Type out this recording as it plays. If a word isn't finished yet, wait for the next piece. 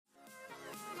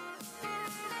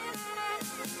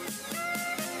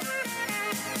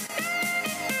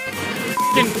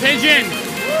Pigeon.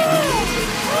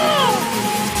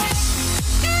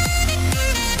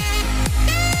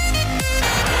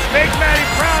 Make Maddie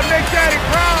proud, make Daddy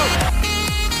proud.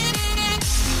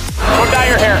 Go dye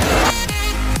your hair.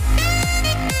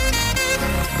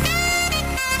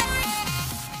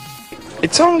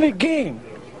 It's only a game.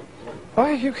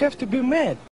 Why you have to be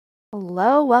mad?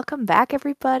 Hello, welcome back,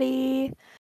 everybody.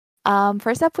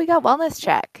 First up, we got wellness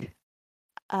check.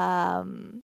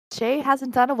 Jay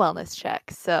hasn't done a wellness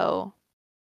check, so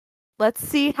let's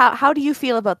see how do you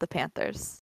feel about the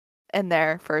Panthers in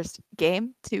their first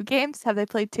game? 2 games? Have they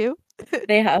played 2?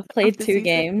 They have played 2 season?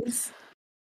 games,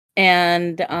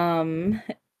 and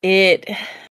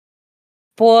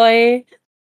boy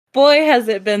has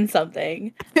it been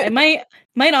something. I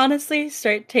might honestly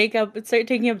start taking up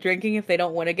drinking if they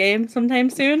don't win a game sometime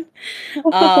soon.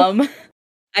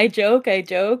 I joke,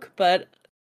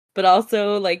 but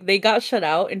also, like, they got shut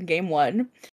out in game 1.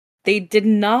 They did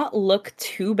not look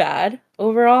too bad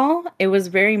overall. It was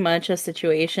very much a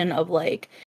situation of like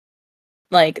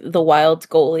the Wild's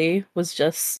goalie was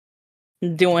just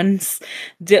standing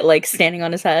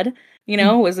on his head,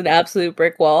 was an absolute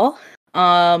brick wall.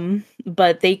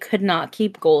 But they could not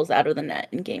keep goals out of the net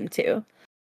in game 2.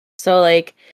 So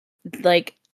like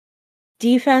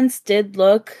defense did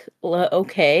look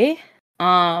okay.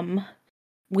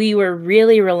 We were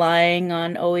really relying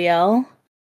on OEL,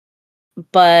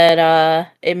 but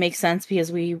it makes sense because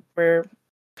we were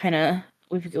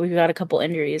we've got a couple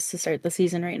injuries to start the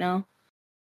season right now.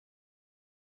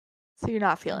 So you're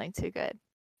not feeling too good.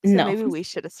 So No. maybe we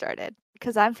should have started,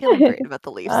 because I'm feeling great about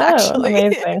the Leafs, actually.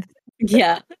 Amazing.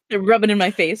 Yeah, they're rubbing in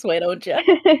my face. Why don't you?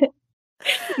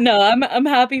 No, I'm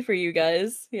happy for you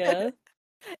guys. Yeah.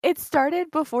 It started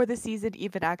before the season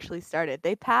even actually started.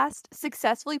 They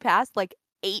successfully passed like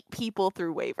 8 people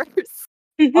through waivers.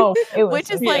 Oh, it was which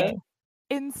is insane. like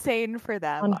insane for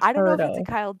them. I don't know if it's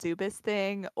a Kyle Dubas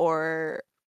thing or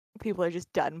people are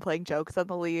just done playing jokes on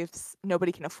the Leafs.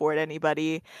 Nobody can afford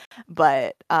anybody.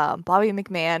 But Bobby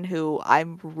McMahon, who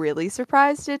I'm really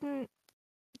surprised didn't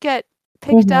get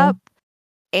picked up,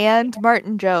 and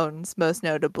Martin Jones, most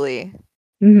notably.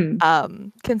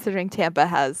 Considering Tampa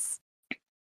has,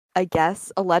 I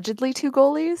guess, allegedly 2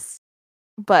 goalies,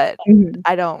 but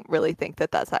I don't really think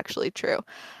that that's actually true.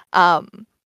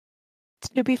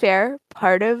 To be fair,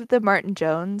 part of the Martin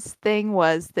Jones thing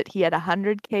was that he had a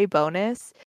 $100K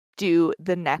bonus due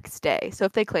the next day. So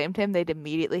if they claimed him, they'd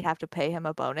immediately have to pay him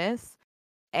a bonus.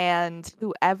 And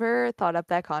whoever thought up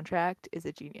that contract is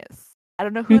a genius. I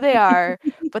don't know who they are,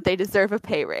 but they deserve a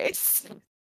pay raise.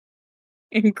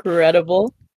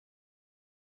 Incredible.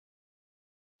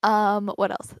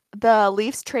 What else? The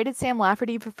Leafs traded Sam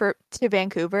Lafferty to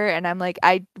Vancouver, and I'm like,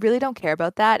 I really don't care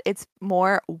about that. It's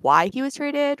more why he was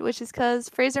traded, which is because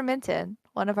Fraser Minton,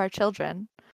 one of our children,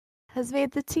 has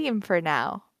made the team for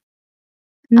now.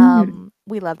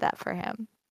 We love that for him.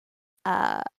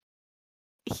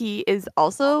 He is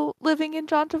also living in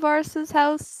John Tavares'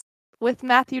 house with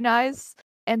Matthew Nyes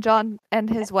and John and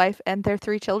his wife and their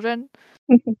 3 children.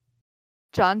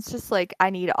 John's just like, I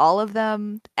need all of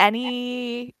them.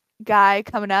 Any guy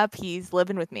coming up, he's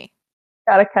living with me.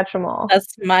 Gotta catch them all.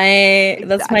 That's my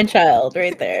child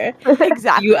right there.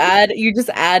 Exactly. You just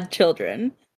add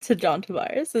children to John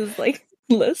Tavares' like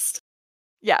list.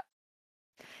 Yeah.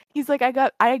 He's like, I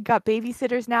got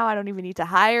babysitters now. I don't even need to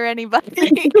hire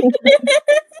anybody.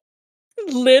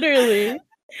 Literally.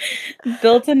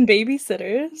 Built-in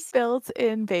babysitters.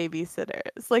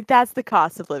 Like, that's the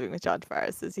cost of living with John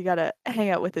Tavares, is you gotta hang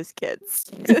out with his kids.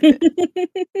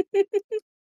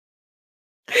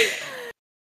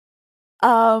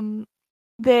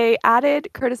 They added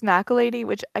Curtis McElady,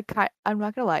 which I'm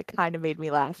not gonna lie, kind of made me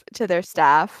laugh, to their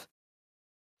staff.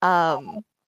 And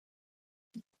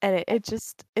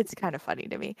it's kind of funny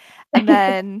to me. And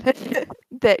then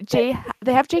they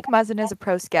have Jake Muzzin as a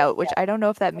pro scout, which I don't know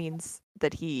if that means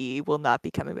that he will not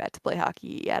be coming back to play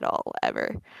hockey at all,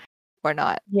 ever, or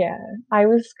not. Yeah, I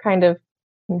was kind of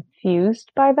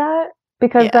confused by that,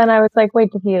 because then I was like,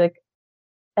 wait, did he like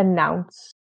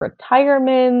announce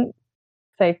retirement?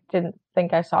 I didn't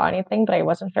think I saw anything, but I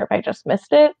wasn't sure if I just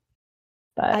missed it.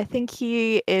 But I think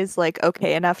he is like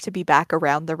okay enough to be back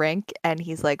around the rink, and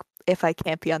he's like, if I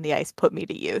can't be on the ice, put me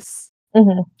to use.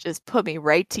 Just put me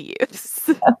right to use.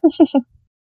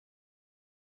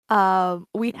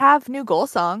 We have new goal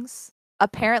songs.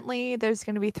 Apparently, there's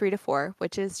going to be 3 to 4,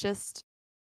 which is just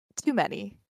too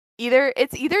many.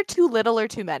 It's either too little or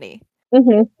too many.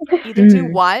 Either do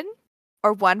 1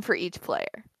 or 1 for each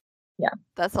player. Yeah,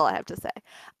 that's all I have to say.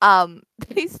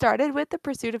 They started with "The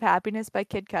Pursuit of Happiness" by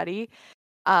Kid Cudi,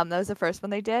 That was the first one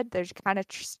they did. They're just kind of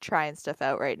trying stuff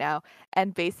out right now.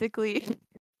 And basically,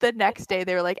 the next day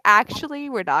they were like, actually,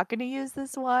 we're not going to use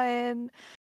this one.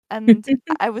 And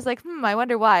I was like, I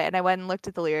wonder why. And I went and looked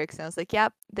at the lyrics and I was like,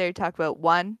 yep, they talk about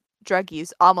one, drug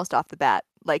use almost off the bat,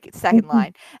 like second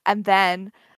line. And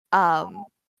then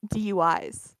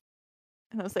DUIs.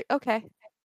 And I was like, okay,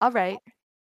 all right.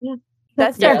 Yeah.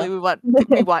 That's definitely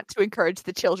we want to encourage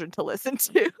the children to listen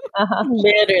to.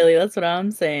 Literally, that's what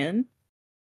I'm saying.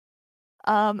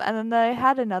 And then I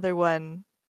had another one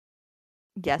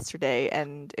yesterday,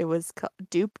 and it was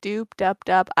Doop Doop Dup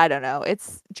Dup. I don't know.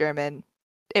 It's German.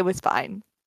 It was fine.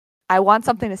 I want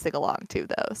something to sing along to,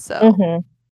 though. So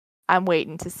I'm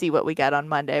waiting to see what we get on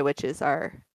Monday, which is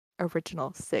our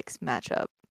original 6 matchup.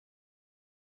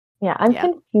 Yeah, I'm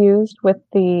confused with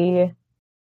the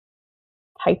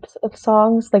types of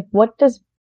songs. Like, what does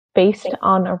based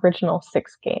on original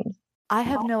 6 games? I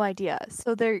have no idea.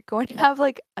 So they're going to have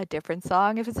like a different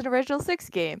song if it's an original 6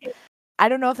 game. I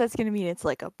don't know if that's going to mean it's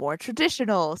like a more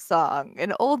traditional song,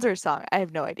 an older song. I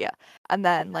have no idea. And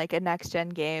then like a next gen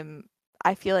game,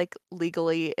 I feel like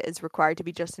legally is required to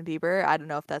be Justin Bieber. I don't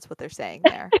know if that's what they're saying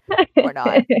there or not.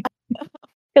 I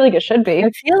feel like it should be. I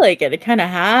feel like it kind of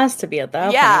has to be at that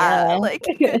point. Yeah, like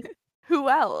who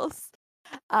else?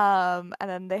 And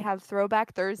then they have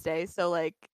Throwback Thursday. So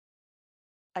like,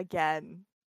 again,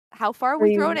 how far are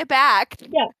we throwing it back?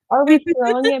 Yeah, are we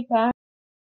throwing it back?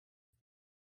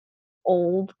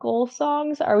 Old goal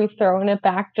songs? Are we throwing it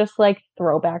back just like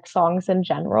throwback songs in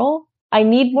general? I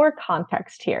need more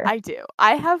context here. I do.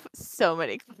 I have so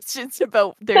many questions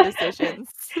about their decisions.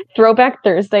 Throwback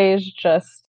Thursday is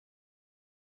just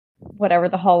whatever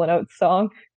the Hall & Oates song.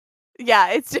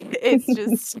 Yeah, it's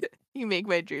just you make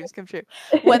my dreams come true.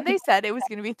 When they said it was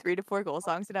going to be 3 to 4 goal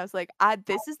songs, and I was like,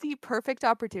 this is the perfect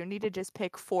opportunity to just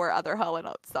pick 4 other Hall &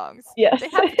 Oates songs. Yes. They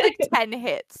have like 10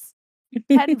 hits.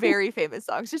 10 very famous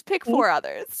songs. Just pick 4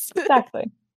 others.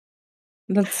 Exactly.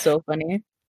 That's so funny.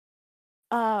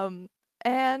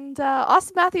 And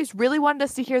Austin Matthews really wanted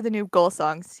us to hear the new goal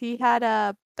songs. He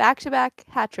had back-to-back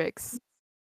hat tricks,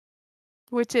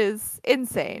 which is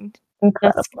insane.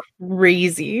 Incredible. That's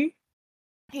crazy.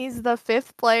 He's the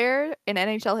 5th player in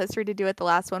NHL history to do it. The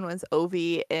last one was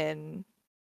Ovi in...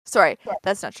 Sorry,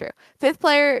 that's not true. 5th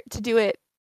player to do it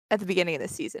at the beginning of the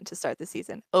season, to start the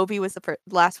season. Ovi was the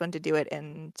last one to do it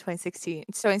in 2017,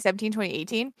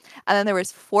 2018. And then there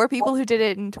was 4 people who did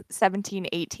it in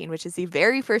 17-18, which is the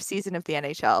very first season of the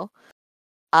NHL.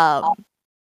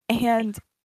 And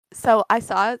so I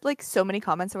saw like so many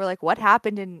comments that were like, what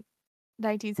happened in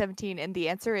 1917? And the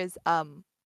answer is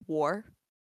war.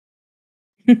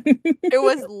 It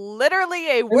was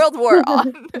literally a world war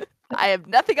on. I have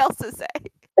nothing else to say.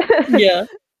 Yeah.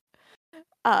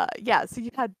 Yeah, so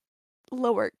you had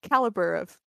lower caliber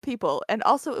of people, and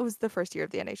also it was the first year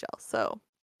of the NHL, so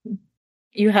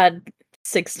you had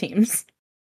 6 teams.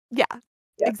 Yeah.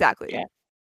 Exactly. Yeah.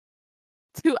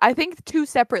 I think 2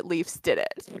 separate Leafs did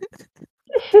it.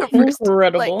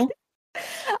 Incredible. Like,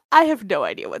 I have no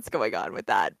idea what's going on with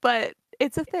that, but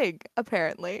it's a thing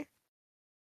apparently.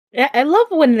 Yeah, I love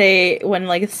when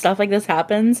like stuff like this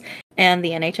happens and the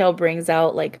NHL brings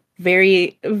out like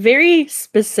very, very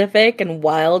specific and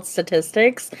wild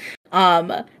statistics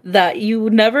that you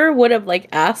never would have like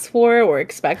asked for or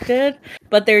expected,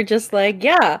 but they're just like,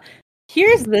 yeah,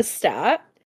 here's this stat.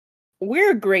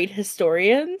 We're great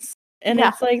historians, and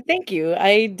it's like, thank you.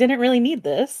 I didn't really need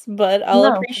this, but I'll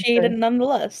appreciate it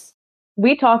nonetheless.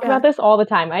 We talk about this all the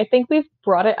time. I think we've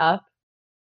brought it up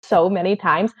so many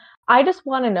times. I just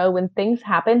want to know, when things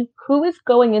happen, who is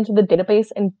going into the database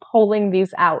and pulling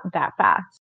these out that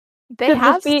fast? They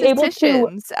have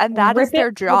statisticians, and that is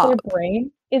their job. Their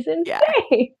brain is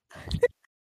insane.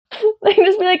 They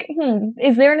just be like,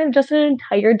 is there just an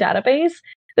entire database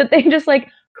that they just like,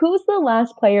 who's the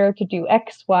last player to do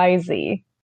X, Y, Z?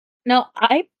 No,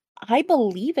 I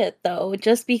believe it though,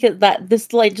 just because that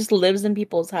this like just lives in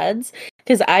people's heads.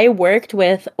 Because I worked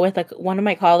with like one of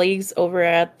my colleagues over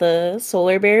at the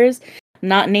Solar Bears,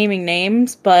 not naming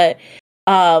names, but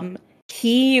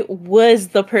he was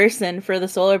the person for the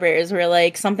Solar Bears where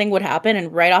like something would happen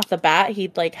and right off the bat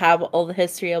he'd like have all the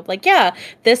history of like, yeah,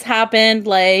 this happened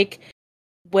like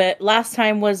what last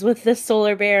time was with this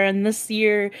Solar Bear and this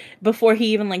year before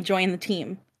he even like joined the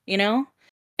team, you know?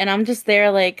 And I'm just there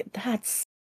like,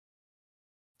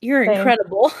 you're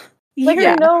incredible. Like,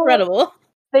 you're incredible.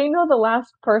 They know the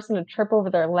last person to trip over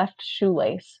their left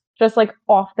shoelace, just like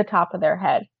off the top of their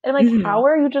head. And like, how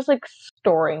are you just like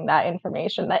storing that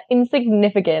information, that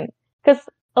insignificant? Because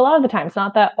a lot of the time, it's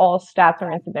not that all stats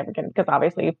are insignificant, because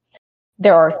obviously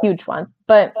there are huge ones.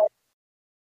 But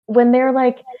when they're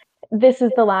like, this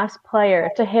is the last player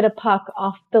to hit a puck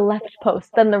off the left post,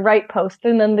 then the right post,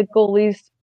 and then the goalies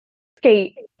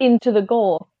skate into the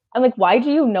goal. I'm like, why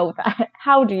do you know that?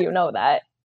 How do you know that?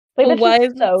 Like, that's Why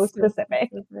just is so it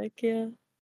specific. Yeah.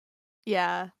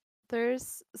 Yeah.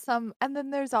 There's some, and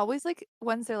then there's always like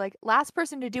ones they're like, last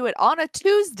person to do it on a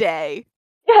Tuesday.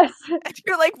 Yes. And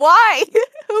you're like, why?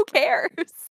 Who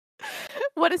cares?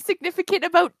 What is significant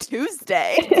about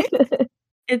Tuesday?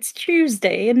 It's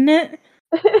Tuesday, isn't it?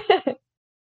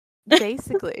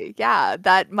 Basically, yeah,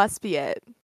 that must be it.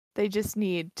 They just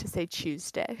need to say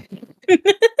Tuesday.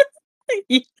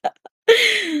 Yeah.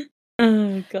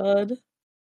 Oh god.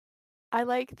 I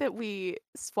like that we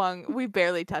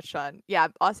barely touched on. Yeah,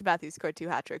 Austin Matthews scored 2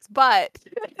 hat tricks, but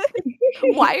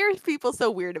why are people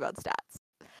so weird about stats?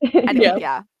 Anyway,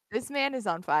 yeah, this man is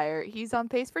on fire. He's on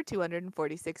pace for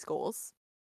 246 goals,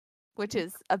 which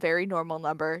is a very normal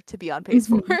number to be on pace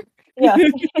for. Yeah.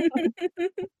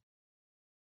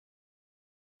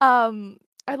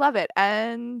 I love it.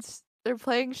 And they're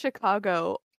playing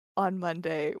Chicago on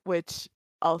Monday, which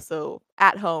also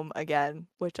at home again,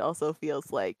 which also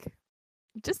feels like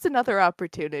just another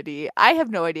opportunity. I have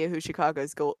no idea who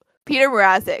Chicago's Peter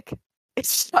Mrazek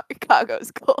is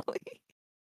Chicago's goalie.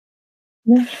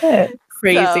 No shit.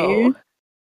 Crazy.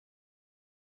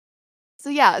 So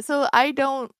yeah, so I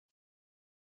don't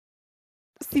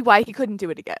see why he couldn't do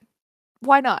it again.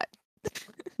 Why not?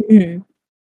 Mhm.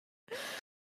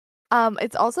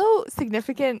 It's also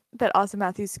significant that Austin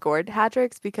Matthews scored hat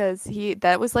tricks because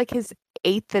that was like his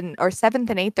 7th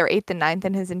and 8th or 8th and 9th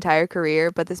in his entire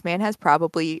career, but this man has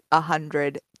probably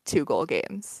 100 2-goal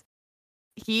games.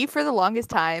 He, for the longest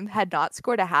time, had not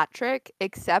scored a hat trick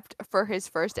except for his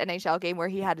first NHL game where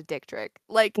he had a dick trick.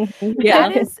 Like,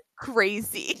 that is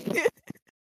crazy.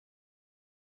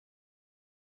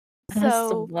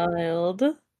 That's wild.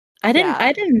 I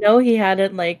didn't know he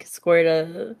hadn't like scored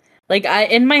a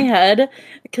in my head,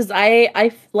 because I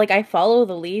follow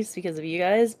the Leafs because of you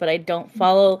guys, but I don't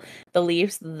follow the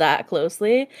Leafs that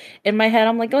closely. In my head,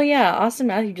 I'm like, oh yeah, Austin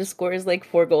Matthews just scores like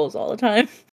 4 goals all the time.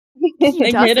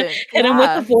 He doesn't. Hit him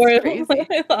with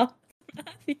the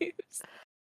 4.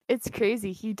 It's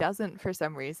crazy. He doesn't for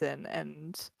some reason,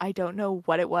 and I don't know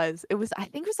what it was. I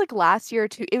think it was like last year or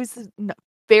two. It was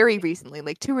very recently,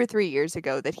 like 2 or 3 years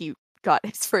ago, that he got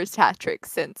his first hat trick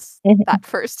since that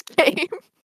first game.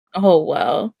 Oh,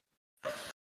 wow.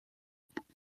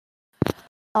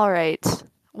 All right.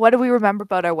 What do we remember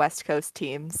about our West Coast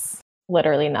teams?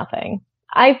 Literally nothing.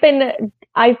 I've been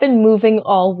moving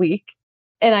all week,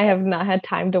 and I have not had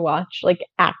time to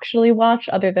actually watch,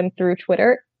 other than through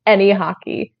Twitter, any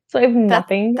hockey. So I have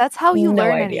nothing. That's how you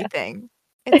learn idea. anything.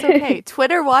 It's okay.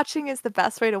 Twitter watching is the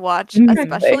best way to watch,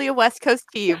 especially a West Coast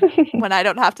team, when I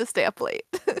don't have to stay up late.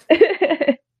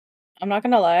 I'm not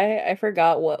gonna lie, I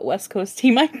forgot what West Coast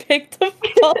team I picked to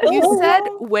follow. You said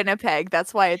Winnipeg,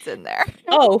 that's why it's in there.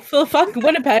 Oh, fuck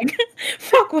Winnipeg.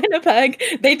 Fuck Winnipeg.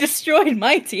 They destroyed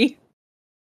my team.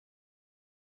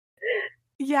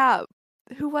 Yeah.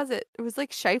 Who was it? It was like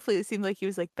Scheifele. It seemed like he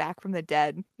was like back from the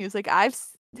dead. He was like, I've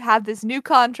had this new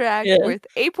contract worth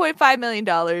 $8.5 million,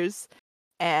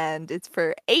 and it's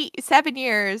for 7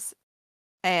 years,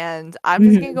 and I'm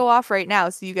just gonna go off right now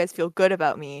so you guys feel good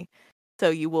about me, so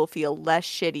you will feel less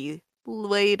shitty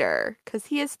later, because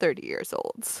he is 30 years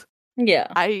old. Yeah.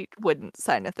 I wouldn't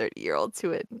sign a 30-year-old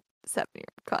to a 7-year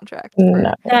contract.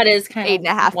 No. That is kind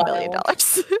of $8.5 million.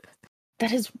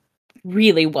 That is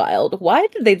really wild. Why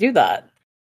did they do that?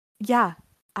 Yeah,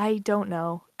 I don't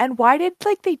know. And why did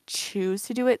they choose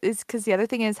to do it? Is because the other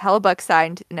thing is Hellebuck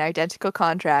signed an identical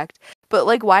contract, but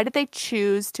why did they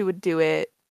choose to do it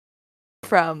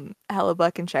from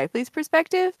Hellebuck and Scheifele's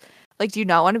perspective? Do you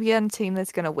not want to be on a team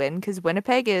that's going to win? Because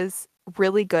Winnipeg is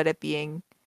really good at being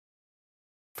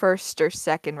first or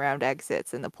second round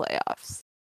exits in the playoffs,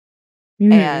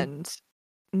 and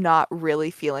not really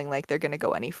feeling like they're going to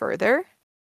go any further.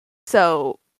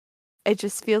 So it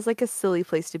just feels like a silly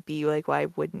place to be. Why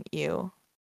wouldn't you?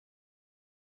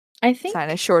 I think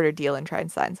sign a shorter deal and try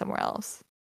and sign somewhere else.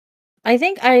 I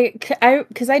think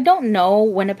because I don't know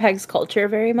Winnipeg's culture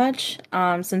very much.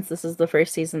 Since this is the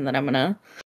first season that I'm gonna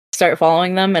start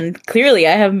following them, and clearly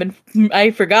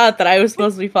I forgot that I was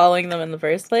supposed to be following them in the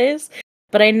first place.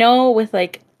 But I know with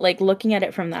looking at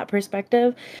it from that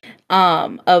perspective,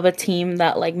 of a team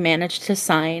that managed to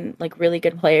sign really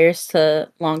good players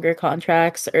to longer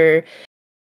contracts, or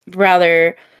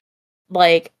rather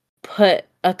put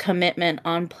a commitment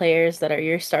on players that are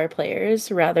your star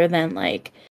players, rather than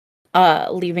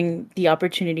leaving the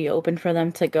opportunity open for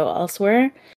them to go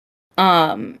elsewhere.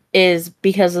 is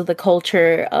because of the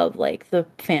culture of like the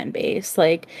fan base.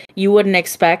 Like you wouldn't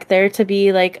expect there to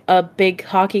be like a big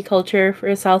hockey culture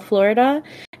for South Florida,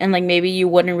 and like maybe you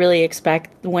wouldn't really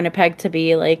expect Winnipeg to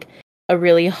be like a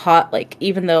really hot, like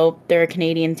even though they're a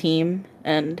Canadian team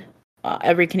and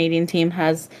every Canadian team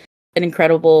has an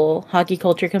incredible hockey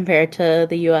culture compared to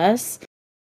the US.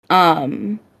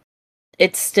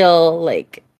 It's still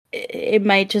like it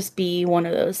might just be one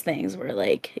of those things where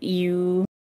like you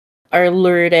are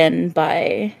lured in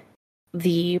by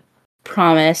the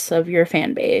promise of your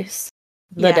fan base,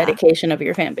 the dedication of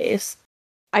your fan base.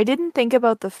 I didn't think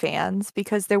about the fans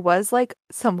because there was like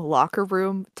some locker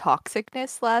room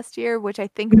toxicness last year, which I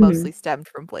think mostly stemmed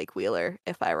from Blake Wheeler,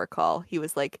 if I recall. He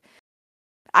was like,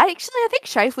 I think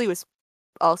Scheifele was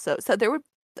also, so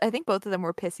I think both of them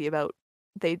were pissy about,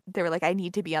 they were like, I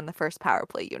need to be on the first power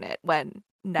play unit when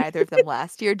neither of them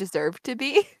last year deserved to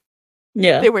be.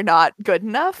 Yeah. They were not good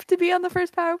enough to be on the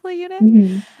first power play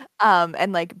unit.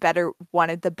 And like Bedard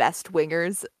wanted the best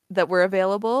wingers that were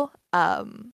available.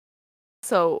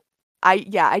 So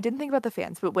I didn't think about the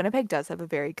fans, but Winnipeg does have a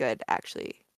very good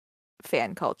actually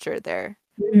fan culture there.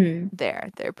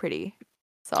 They're pretty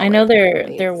solid. I know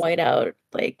their whiteout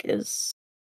like is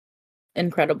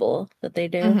incredible that they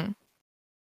do.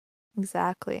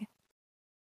 Exactly.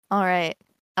 All right.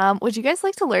 Would you guys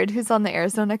like to learn who's on the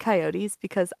Arizona Coyotes?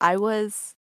 Because I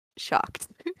was shocked.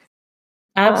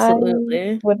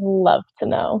 Absolutely. I would love to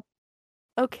know.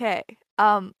 Okay.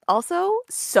 Also,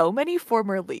 so many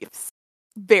former Leafs.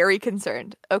 Very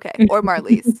concerned. Okay. Or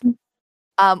Marlies.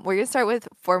 We're gonna start with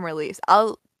former Leafs.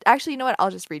 You know what?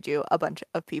 I'll just read you a bunch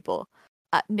of people.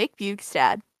 Nick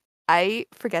Bjugstad. I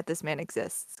forget this man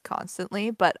exists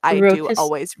constantly, but I do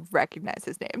always recognize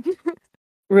his name.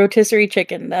 Rotisserie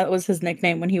chicken. That was his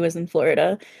nickname when he was in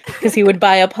Florida, because he would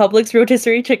buy a Publix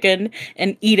rotisserie chicken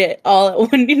and eat it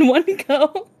all in one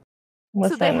go.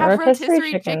 Listen, so they have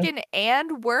rotisserie chicken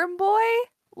and Worm Boy,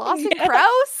 Lawson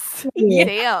Krause. Yeah.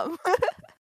 Damn.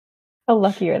 How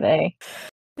lucky are they?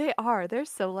 They are. They're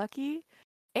so lucky.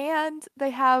 And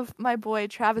they have my boy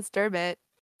Travis Dermott.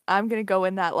 I'm gonna go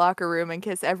in that locker room and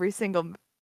kiss every single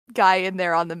guy in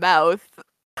there on the mouth.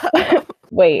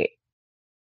 Wait.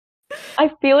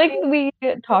 I feel like we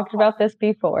talked about this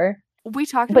before. We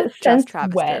talked about just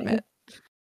Travis Dermott.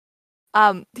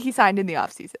 He signed in the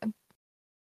offseason.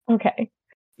 Okay.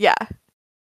 Yeah.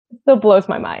 Still blows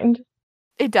my mind.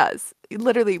 It does.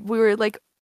 Literally, we were like,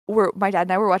 my dad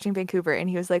and I were watching Vancouver, and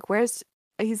he was like,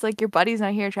 he's like, your buddy's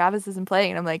not here, Travis isn't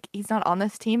playing. And I'm like, he's not on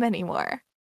this team anymore.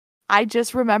 I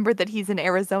just remembered that he's in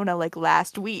Arizona like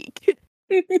last week.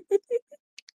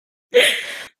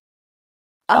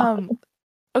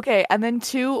 Okay, and then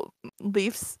two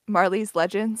Leafs Marlies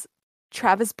legends,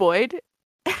 Travis Boyd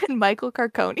and Michael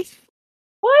Carcone.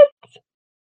 What?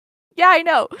 Yeah, I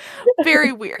know.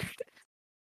 Very weird.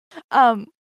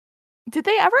 Did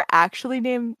they ever actually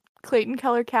name Clayton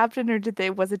Keller captain, or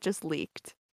was it just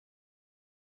leaked?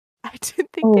 I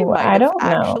didn't think they might have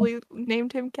actually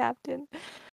named him captain.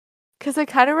 Because I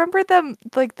kind of remember them,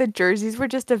 like, the jerseys were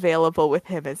just available with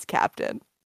him as captain.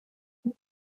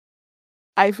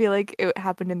 I feel like it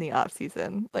happened in the off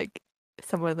season. Like,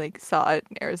 someone, like, saw an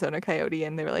Arizona Coyote,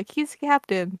 and they were like, he's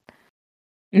captain.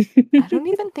 I don't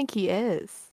even think he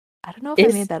is. I don't know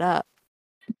if I made that up.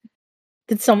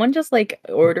 Did someone just, like,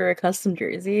 order a custom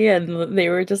jersey, and they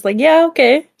were just like, yeah,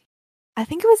 okay. I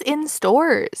think it was in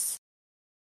stores.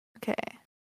 Okay.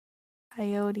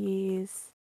 Coyotes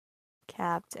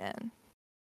captain.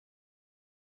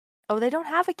 Oh, they don't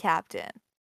have a captain.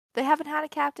 They haven't had a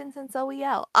captain since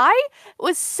OEL. I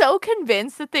was so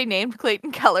convinced that they named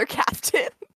Clayton Keller captain.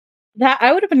 That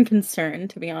I would have been concerned,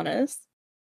 to be honest.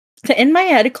 In my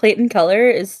head, Clayton Keller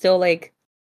is still like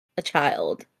a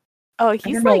child. Oh, he's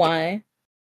I don't know why.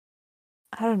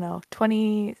 I don't know.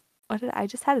 20. I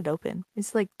just had it open.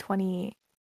 It's like 20.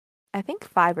 I think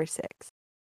 5 or 6.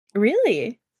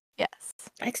 Really? Yes.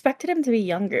 I expected him to be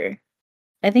younger.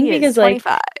 I think he because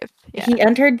 25. Yeah. He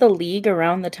entered the league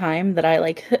around the time that I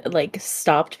like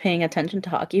stopped paying attention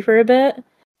to hockey for a bit.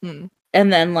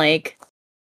 And then like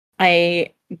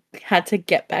I had to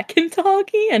get back into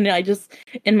hockey, and I just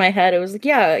in my head it was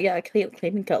like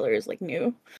Clayton Keller is like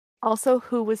new. Also,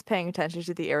 who was paying attention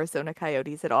to the Arizona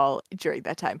Coyotes at all during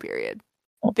that time period?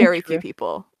 Very few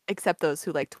people, except those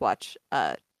who like to watch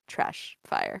trash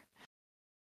fire.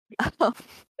 That's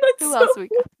who so else we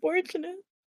got? Unfortunate.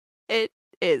 It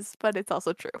is, but it's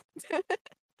also true.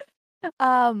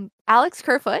 Alex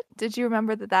Kerfoot, did you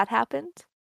remember that happened?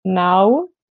 No.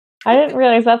 I didn't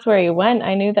realize that's where he went.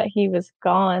 I knew that he was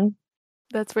gone.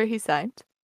 That's where he signed.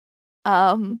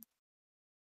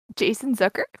 Jason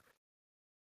Zucker.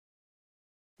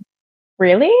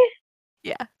 Really?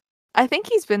 Yeah. I think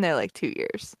he's been there like 2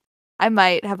 years. I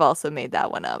might have also made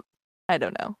that one up. I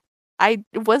don't know. I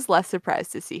was less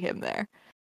surprised to see him there.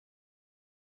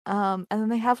 And then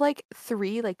they have like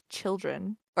 3 like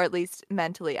children, or at least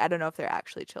mentally. I don't know if they're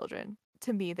actually children.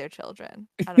 To me, they're children.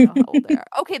 I don't know how old they are.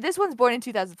 Okay, this one's born in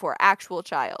 2004. Actual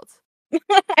child.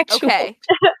 Okay.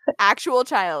 Actual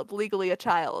child, legally a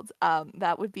child.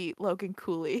 That would be Logan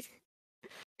Cooley.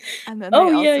 And then they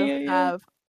also have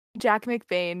Jack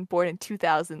McBain, born in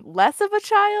 2000. Less of a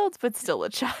child, but still a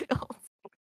child.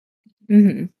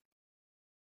 Mm-hmm.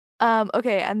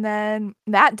 Okay, and then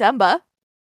Matt Dumba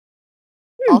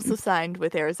also signed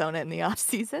with Arizona in the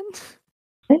offseason.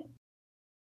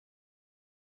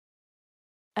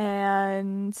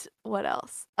 And what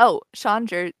else? Oh, Sean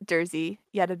Dursey,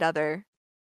 yet another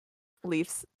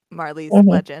Leafs Marlies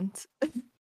legend.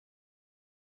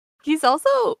 He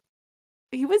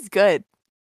was good.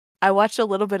 I watched a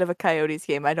little bit of a Coyotes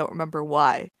game. I don't remember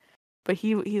why, but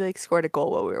he like scored a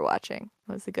goal while we were watching.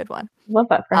 It was a good one. Love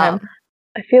that for him.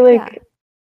 I feel like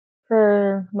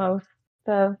for most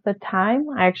of the time,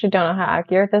 I actually don't know how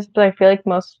accurate this is, but I feel like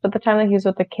most of the time that he was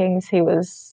with the Kings, he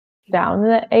was down in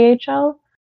the AHL.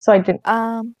 So I didn't.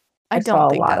 I don't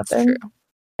think that's true.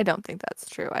 I don't think that's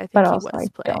true. I think he was playing.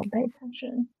 Don't pay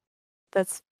attention.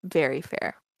 That's very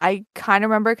fair. I kind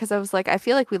of remember because I was like, I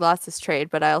feel like we lost this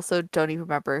trade, but I also don't even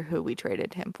remember who we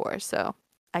traded him for. So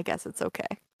I guess it's okay.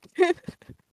 Is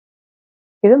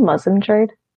it a Muzzin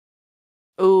trade?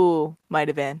 Ooh, might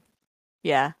have been.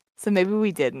 Yeah. So maybe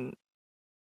we didn't.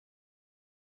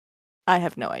 I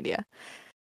have no idea.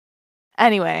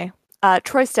 Anyway,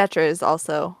 Troy Stetcher is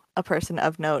also a person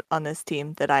of note on this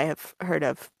team that I have heard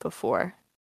of before.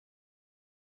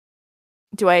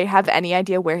 Do I have any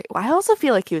idea where? I also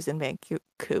feel like he was in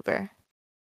Vancouver.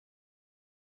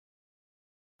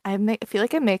 I feel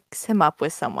like I mix him up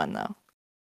with someone, though.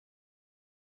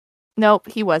 Nope,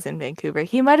 he was in Vancouver.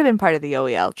 He might have been part of the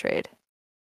OEL trade.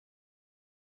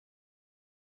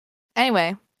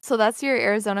 Anyway, so that's your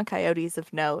Arizona Coyotes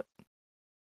of note,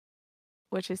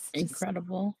 which is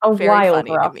incredible. Very wild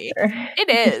funny roster. To me. It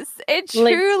is. It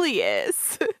truly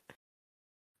is.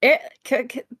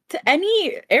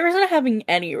 Any Arizona having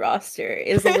any roster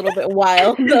is a little bit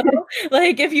wild, though.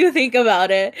 Like, if you think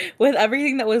about it, with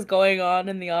everything that was going on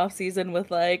in the offseason with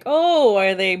like, oh,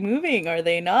 are they moving? Are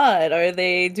they not?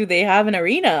 Do they have an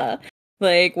arena?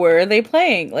 Like, where are they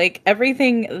playing? Like,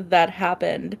 everything that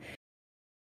happened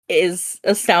is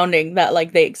astounding that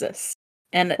like they exist.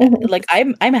 And like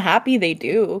I'm happy they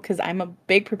do, because I'm a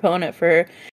big proponent for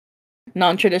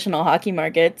non-traditional hockey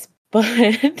markets,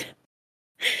 but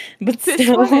this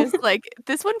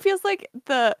one feels like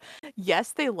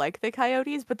yes, they like the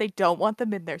Coyotes, but they don't want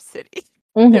them in their city.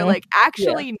 They're like,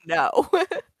 actually, no.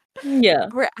 Yeah.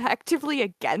 We're actively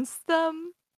against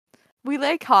them. We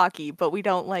like hockey, but we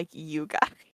don't like you guys.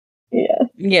 Yeah.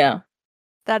 Yeah.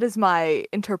 That is my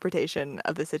interpretation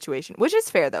of the situation, which is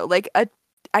fair though. Like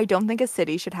I don't think a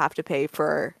city should have to pay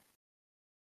for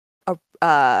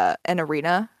an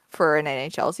arena for an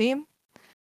NHL team.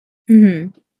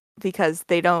 Because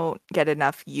they don't get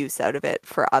enough use out of it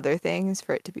for other things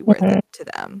for it to be worth it to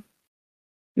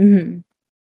them.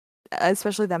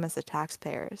 Especially them as the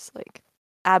taxpayers. Like,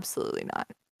 absolutely not.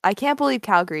 I can't believe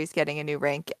Calgary's getting a new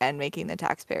rink and making the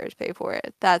taxpayers pay for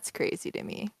it. That's crazy to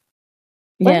me.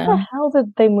 When the hell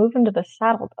did they move into the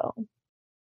Saddle Dome?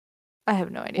 I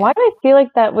have no idea. Why do I feel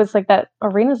like that was like that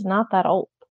arena's not that old?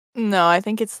 No, I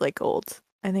think it's like old.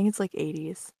 I think it's like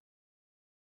 80s.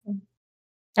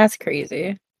 That's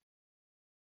crazy.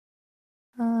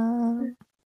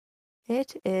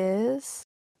 It is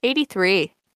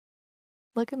 83.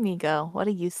 Look at me go. What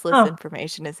a useless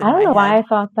information is in my head. I don't know why I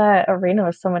thought that arena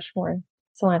was so much.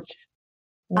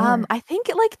 I think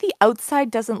like the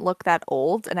outside doesn't look that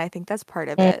old, and I think that's part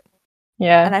of it.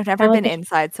 Yeah. And I've never been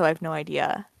inside, so I have no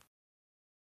idea.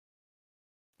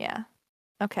 Yeah.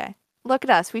 Okay. Look at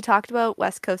us. We talked about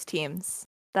West Coast teams.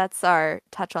 That's our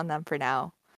touch on them for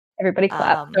now. Everybody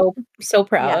clap. So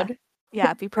proud.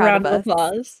 Yeah, be proud of us.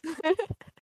 Applause.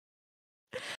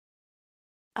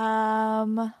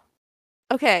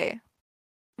 Okay.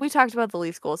 We talked about the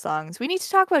Leafs goal songs. We need to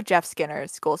talk about Jeff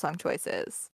Skinner's goal song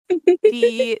choices.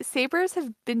 The Sabres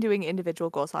have been doing individual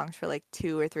goal songs for like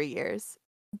 2 or 3 years.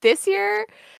 This year,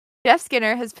 Jeff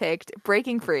Skinner has picked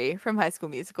Breaking Free from High School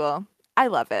Musical. I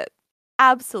love it.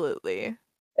 Absolutely.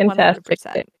 Fantastic.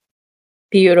 100%.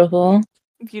 Beautiful.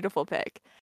 Beautiful pick.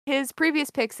 His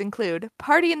previous picks include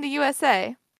Party in the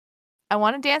USA, I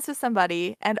Want to Dance with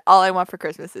Somebody, and All I Want for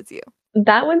Christmas Is You.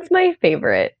 That one's my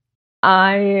favorite. All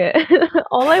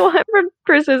I Want for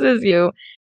Christmas Is You.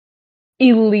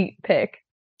 Elite pick.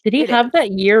 Did he have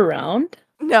that year round?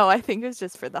 No, I think it was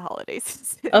just for the holiday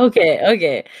season.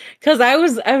 Okay. Because I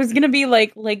was gonna be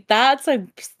like that's a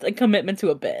commitment to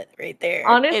a bit right there.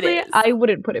 Honestly, I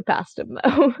wouldn't put it past him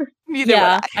though. Neither would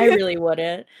I. I really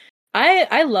wouldn't.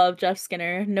 I love Jeff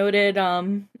Skinner. Noted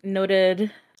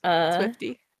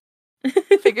Swiftie.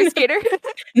 Figure skater.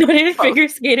 Noted figure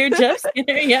skater Jeff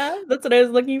Skinner. Yeah, that's what I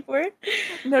was looking for.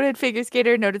 Noted figure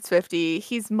skater, noted Swiftie.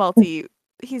 He's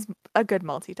a good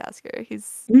multitasker.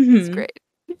 He's great.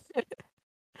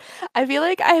 I feel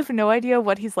like I have no idea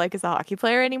what he's like as a hockey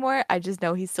player anymore. I just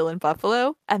know he's still in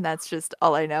Buffalo, and that's just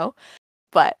all I know.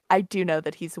 But I do know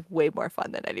that he's way more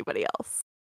fun than anybody else.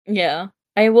 Yeah.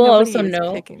 I will Nobody also is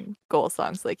know picking goal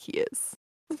songs like he is.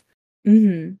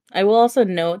 I will also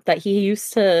note that he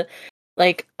used to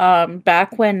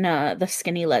back when the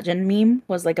skinny legend meme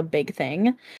was like a big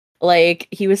thing. Like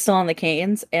he was still on the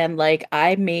Canes, and like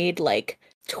I made like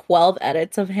 12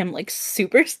 edits of him like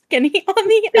super skinny on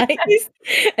the ice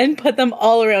and put them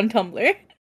all around Tumblr.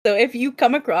 So if you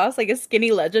come across like a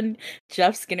skinny legend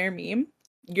Jeff Skinner meme,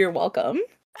 you're welcome.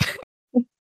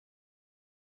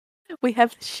 We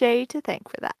have Shay to thank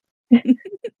for that.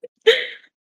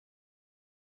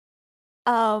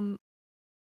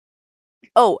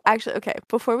 Oh, actually, okay.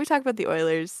 Before we talk about the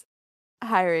Oilers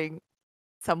hiring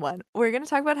someone, we're going to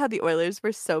talk about how the Oilers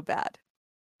were so bad.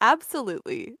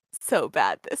 Absolutely so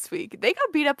bad this week. They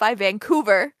got beat up by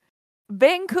Vancouver.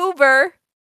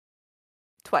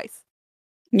 Twice.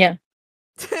 Yeah.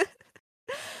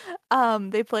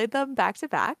 They played them back to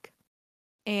back.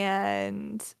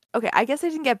 And okay, I guess they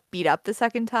didn't get beat up the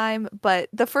second time, but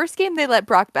the first game they let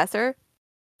Brock Besser,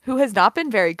 who has not been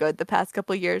very good the past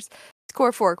couple of years,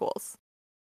 score 4 goals.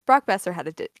 Brock Besser had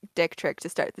a dick trick to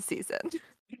start the season.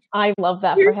 I love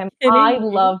that for him. I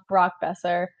love Brock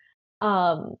Besser.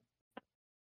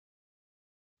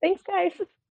 Thanks, guys.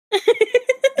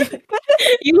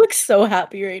 You look so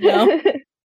happy right now.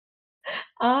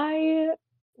 I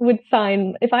would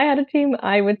sign, if I had a team,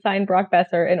 I would sign Brock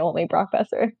Besser and only Brock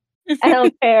Besser. I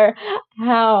don't care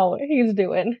how he's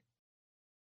doing.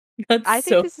 I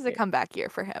think this is a comeback year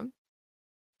for him.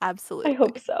 Absolutely. I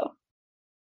hope so.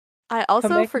 I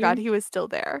also forgot he was still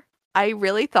there. I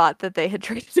really thought that they had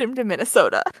traded him to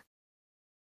Minnesota.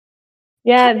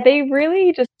 Yeah, they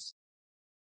really just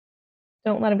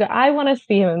don't let him go. I want to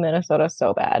see him in Minnesota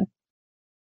so bad.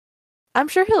 I'm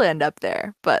sure he'll end up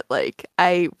there, but like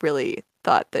I really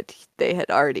thought that they had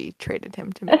already traded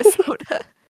him to Minnesota.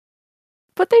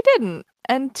 But they didn't.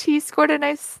 And he scored a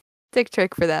nice stick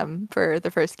trick for them for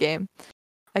the first game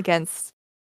against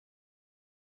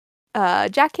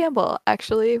Jack Campbell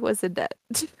actually was in net.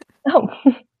 Oh.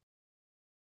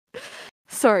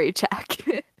 Sorry, Jack.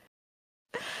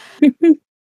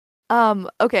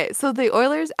 Okay, so the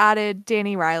Oilers added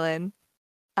Danny Rylan.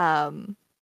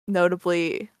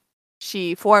 Notably,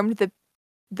 she formed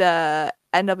the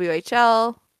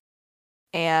NWHL,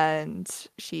 and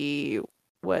she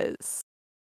was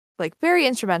like very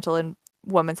instrumental in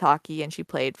women's hockey, and she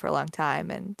played for a long time,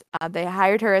 and they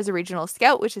hired her as a regional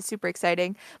scout, which is super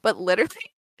exciting. But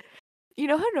literally, you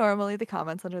know how normally the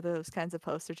comments under those kinds of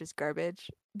posts are just garbage?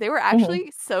 They were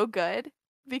actually so good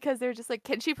because they're just like,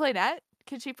 can she play net?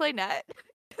 Can she play net?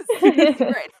 Right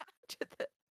after the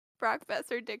Brock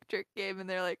Besser dick trick game, and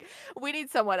they're like, we need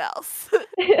someone else.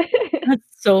 That's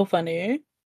so funny.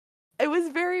 It was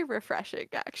very refreshing,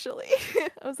 actually.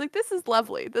 I was like, this is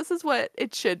lovely. This is what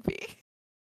it should be.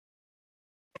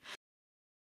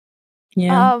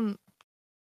 Yeah.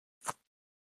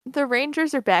 The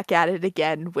Rangers are back at it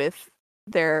again with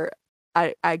their,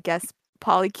 I guess,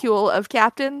 polycule of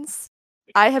captains.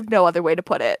 I have no other way to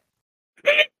put it.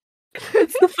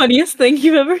 It's the funniest thing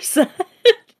you've ever said.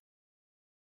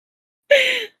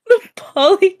 The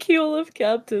polycule of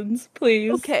captains,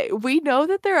 please. Okay, we know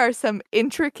that there are some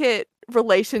intricate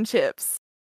relationships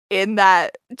in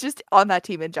that, just on that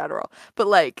team in general, but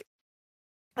like,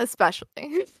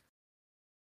 especially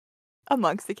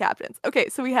amongst the captains. Okay,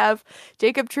 so we have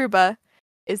Jacob Trouba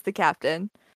is the captain.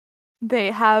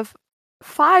 They have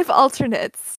 5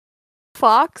 alternates: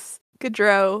 Fox,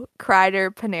 Gaudreau, Kreider,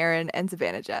 Panarin, and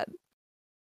Zibanejad.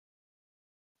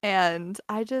 And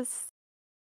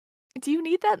do you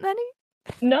need that many?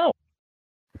 No.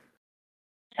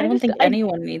 I don't think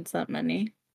anyone needs that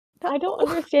many. I don't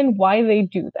understand why they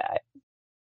do that.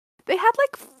 They had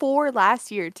like 4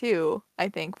 last year too. I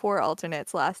think 4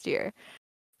 alternates last year.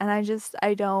 And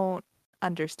I don't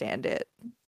understand it.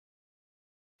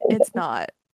 It's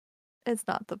not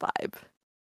the vibe.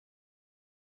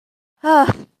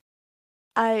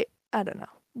 I don't know.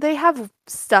 They have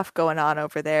stuff going on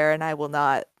over there, and I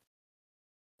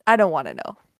don't want to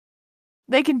know.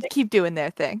 They can keep doing their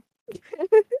thing.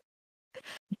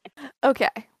 Okay.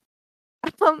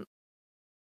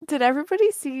 Did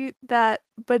everybody see that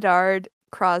Bedard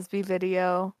Crosby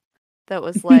video that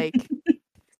was like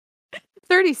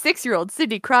 36-year-old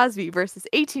Sidney Crosby versus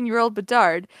 18-year-old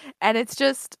Bedard? And it's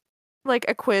just like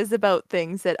a quiz about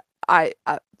things that I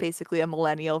basically a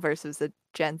millennial versus a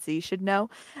Gen Z should know.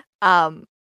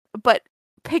 But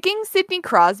picking Sidney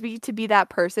Crosby to be that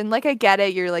person, like I get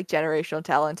it, you're like generational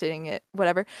talenting it,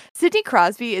 whatever. Sidney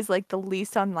Crosby is like the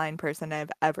least online person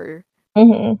I've ever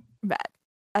met.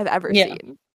 I've ever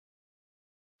seen.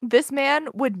 This man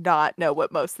would not know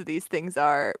what most of these things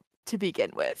are to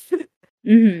begin with.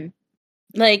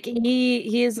 Like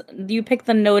he's you pick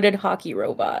the noted hockey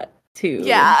robot too.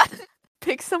 Yeah.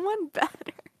 Pick someone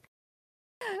better.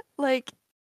 Like,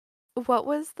 what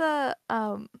was the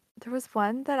there was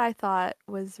one that I thought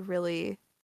was really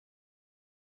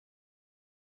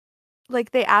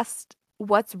like they asked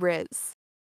what's Riz?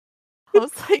 I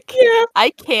was like, I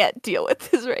can't deal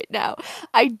with this right now.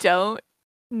 I don't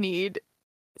need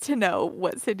to know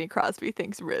what Sidney Crosby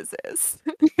thinks Riz is.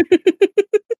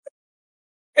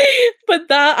 But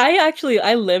that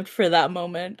I lived for that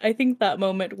moment. I think that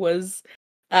moment was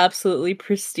absolutely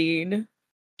pristine.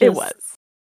 It was.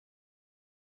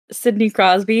 Sidney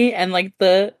Crosby and like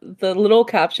the little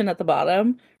caption at the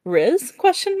bottom, Riz ?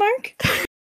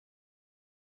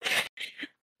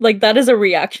 Like that is a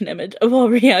reaction image of all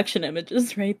reaction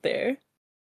images right there.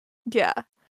 Yeah.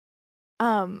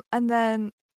 And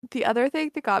then the other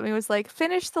thing that got me was like,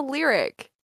 finish the lyric.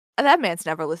 And that man's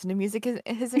never listened to music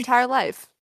his entire life.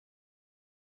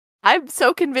 I'm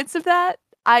so convinced of that.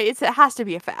 It has to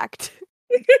be a fact.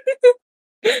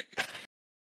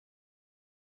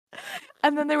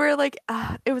 And then they were like,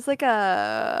 it was like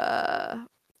I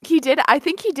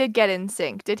think he did get in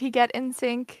sync. Did he get in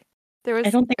sync? There was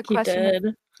I don't think a question. he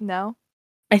did. No?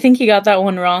 I think he got that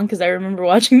one wrong because I remember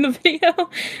watching the video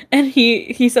and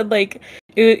he said like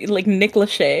Nick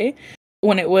Lachey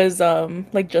when it was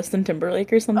like Justin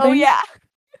Timberlake or something. Oh yeah.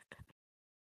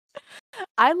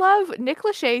 I love Nick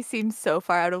Lachey seems so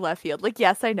far out of left field. Like,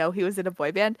 yes, I know he was in a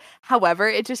boy band. However,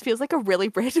 it just feels like a really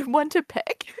random one to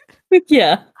pick.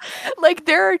 Yeah. Like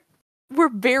were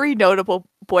very notable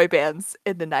boy bands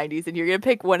in the 90s and you're going to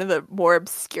pick one of the more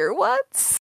obscure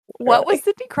ones? What was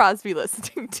Sidney Crosby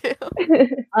listening to?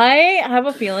 I have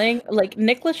a feeling like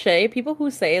Nick Lachey, people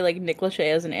who say like Nick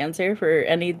Lachey as an answer for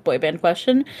any boy band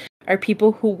question are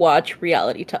people who watch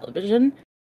reality television.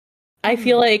 I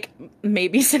feel like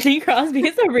maybe Sidney Crosby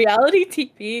is a reality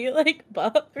TV like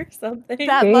buff or something.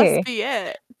 That must be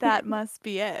it. That must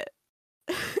be it.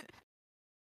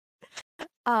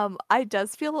 I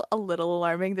does feel a little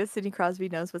alarming that Sidney Crosby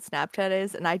knows what Snapchat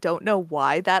is, and I don't know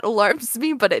why that alarms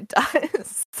me, but it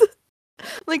does.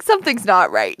 Like something's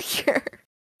not right here.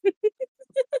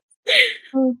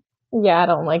 Yeah, I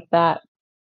don't like that.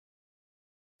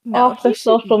 No, off the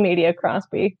social media,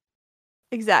 Crosby.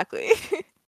 Exactly.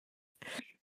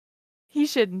 He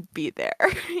shouldn't be there.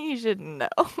 He shouldn't know.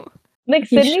 Like,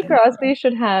 Sidney Crosby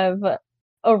should have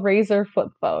a Razor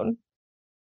flip phone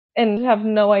and have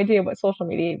no idea what social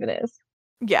media even is.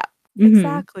 Yeah,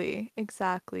 exactly.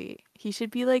 He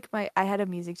should be like I had a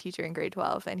music teacher in grade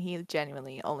 12 and he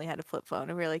genuinely only had a flip phone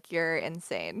and we were like, you're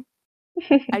insane.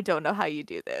 I don't know how you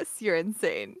do this. You're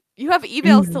insane. You have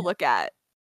emails to look at.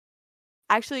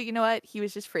 Actually, you know what? He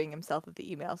was just freeing himself of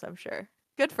the emails, I'm sure.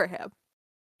 Good for him.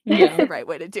 Yeah. That's the right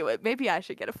way to do it. Maybe I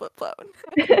should get a flip phone.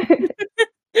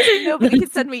 Nobody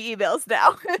can send me emails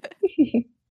now.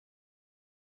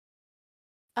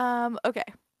 Okay.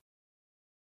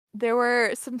 There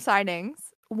were some signings.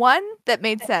 One that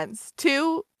made sense.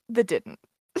 Two that didn't.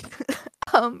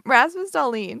 Rasmus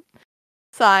Dahlin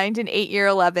signed an 8-year,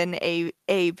 11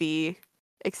 AB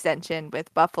extension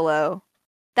with Buffalo.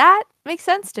 That makes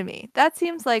sense to me. That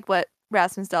seems like what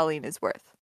Rasmus Dahlin is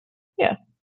worth. Yeah.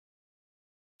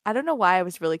 I don't know why I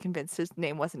was really convinced his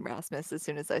name wasn't Rasmus as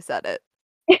soon as I said it.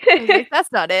 I was like,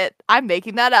 that's not it. I'm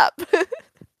making that up.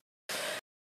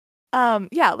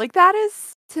 Yeah, like that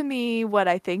is to me what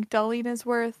I think Dahlin is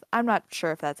worth. I'm not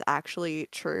sure if that's actually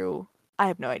true. I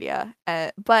have no idea.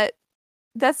 But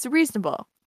that's reasonable.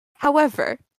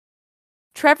 However,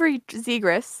 Trevor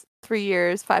Zegras, 3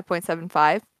 years,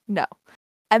 5.75, no.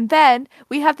 And then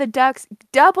we have the Ducks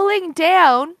doubling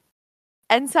down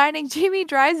and signing Jamie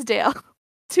Drysdale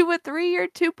to a 3-year,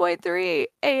 2.3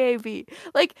 AAV.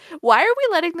 Like, why are we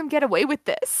letting them get away with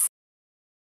this?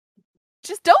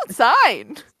 Just don't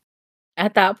sign.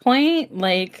 At that point,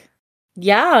 like,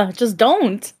 yeah, just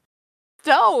don't.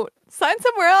 Don't. Sign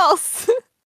somewhere else.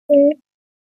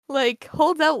 Like,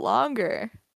 hold out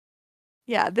longer.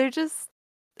 Yeah, they're just...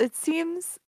 it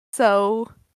seems so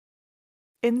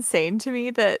insane to me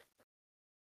that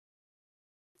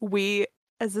we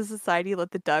as a society let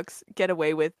the Ducks get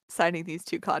away with signing these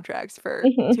 2 contracts for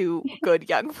 2 good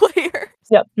young players.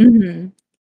 Yep. Mm-hmm.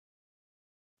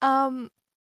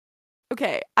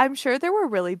 Okay, I'm sure there were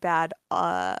really bad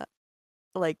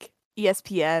like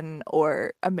ESPN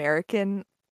or American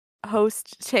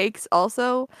host takes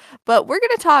also, but we're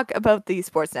going to talk about the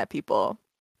Sportsnet people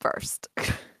first.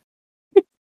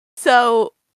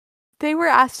 So, they were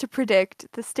asked to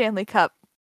predict the Stanley Cup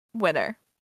winner.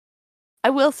 I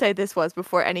will say this was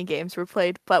before any games were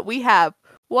played, but we have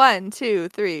 1, 2,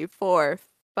 3, 4,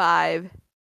 5,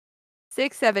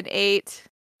 6, 7, 8,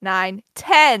 9,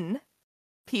 10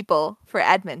 people for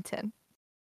Edmonton.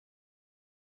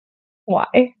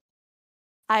 Why?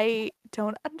 I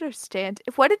don't understand.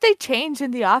 What did they change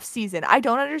in the off season? I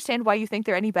don't understand why you think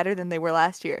they're any better than they were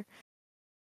last year.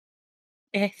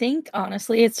 I think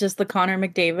honestly, it's just the Connor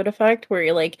McDavid effect, where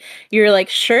you're like,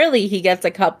 surely he gets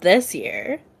a cup this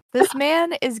year. This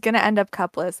man is gonna end up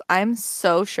cupless. I'm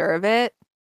so sure of it.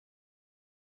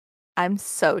 I'm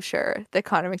so sure that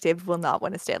Connor McDavid will not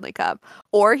win a Stanley Cup,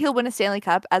 or he'll win a Stanley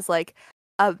Cup as like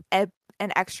an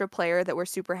extra player that we're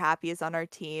super happy is on our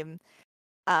team,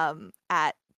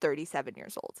 at 37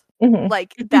 years old. Mm-hmm.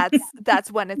 Like that's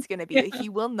when it's gonna be. Yeah. He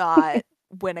will not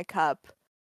win a cup.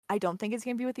 I don't think it's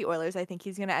gonna be with the Oilers. I think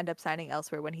he's gonna end up signing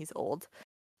elsewhere when he's old,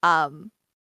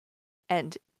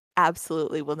 and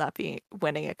absolutely will not be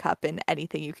winning a cup in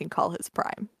anything you can call his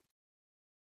prime.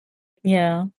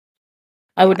 Yeah.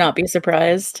 I would not be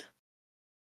surprised.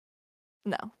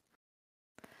 No.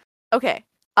 Okay.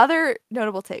 Other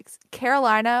notable takes.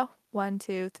 Carolina, 1,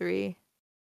 2, 3,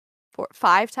 4,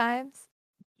 5 times.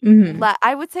 Mm-hmm.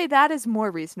 I would say that is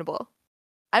more reasonable.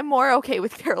 I'm more okay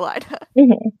with Carolina.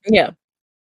 Mm-hmm. Yeah.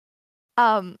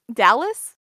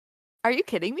 Dallas? Are you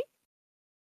kidding me?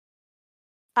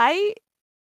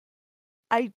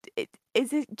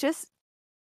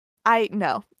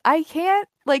 No. I can't,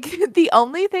 like, the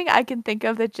only thing I can think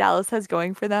of that Dallas has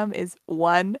going for them is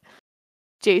 1,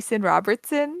 Jason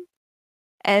Robertson,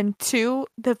 and 2,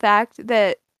 the fact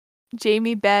that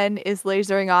Jamie Benn is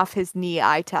lasering off his knee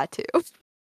eye tattoo.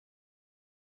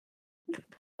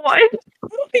 What?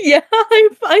 Yeah,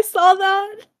 I saw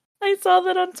that. I saw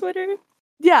that on Twitter.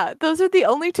 Yeah, those are the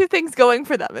only 2 things going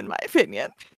for them, in my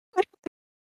opinion.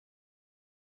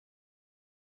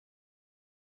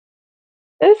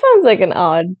 This sounds like an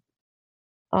odd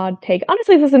take.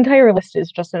 Honestly, this entire list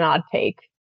is just an odd take.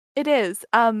 It is.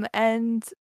 And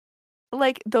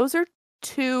like those are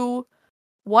 2.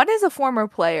 One is a former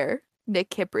player,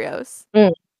 Nick Kyprios.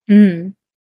 Mm.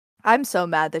 I'm so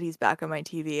mad that he's back on my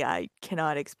TV. I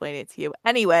cannot explain it to you.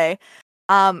 Anyway,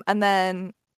 and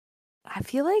then I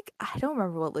feel like I don't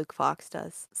remember what Luke Fox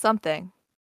does. Something.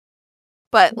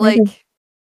 But like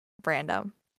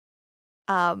random.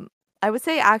 I would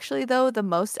say actually though the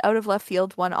most out of left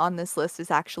field one on this list is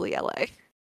actually LA.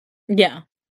 Yeah.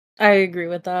 I agree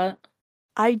with that.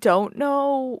 I don't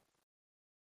know.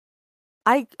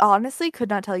 I honestly could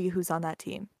not tell you who's on that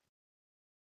team.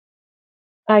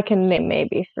 I can name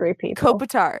maybe 3 people.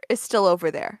 Kopitar is still over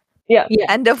there. Yeah.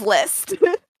 End of list.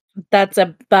 That's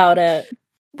about it.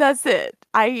 That's it.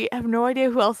 I have no idea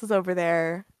who else is over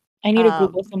there. I need to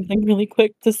Google something really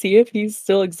quick to see if he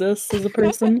still exists as a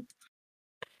person.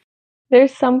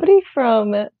 There's somebody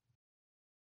from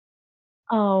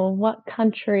what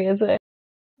country is it?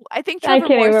 I think Trevor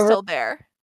Moore's still there.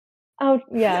 Oh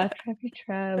yeah,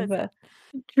 Trev.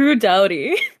 Drew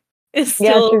Doughty is still.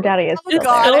 Yeah, Drew Doughty is still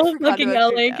still fucking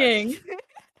LA King.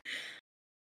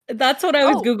 That's what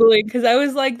I was Googling because I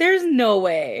was like, there's no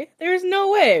way,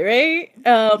 right?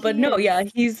 But no, yeah,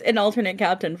 he's an alternate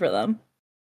captain for them.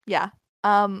 Yeah.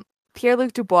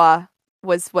 Pierre-Luc Dubois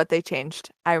was what they changed.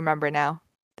 I remember now.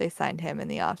 They signed him in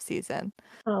the off season.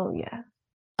 Oh yeah.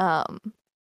 I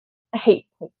hate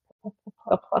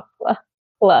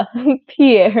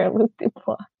Pierre-Luc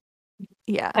Dubois.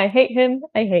 Yeah. I hate him.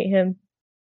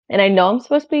 And I know I'm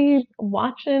supposed to be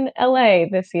watching LA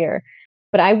this year,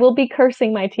 but I will be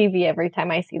cursing my TV every time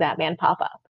I see that man pop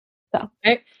up. So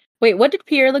wait, what did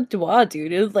Pierre-Luc Dubois do?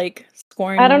 Did it, like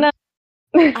scoring? I don't know.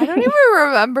 I don't even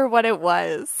remember what it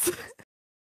was.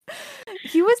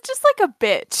 He was just like a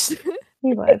bitch.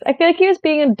 He was. I feel like he was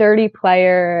being a dirty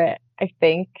player, I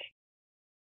think.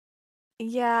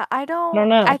 Yeah, I don't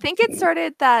know. I think it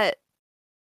started that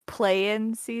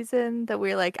play-in season that we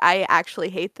were like, I actually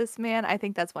hate this man. I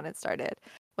think that's when it started.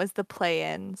 Was the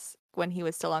play-ins when he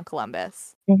was still on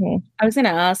Columbus. Mm-hmm. I was gonna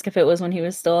ask if it was when he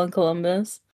was still on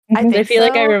Columbus. Mm-hmm. I feel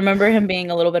like I remember him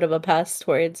being a little bit of a pest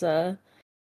towards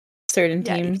certain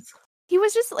teams.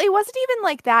 It wasn't even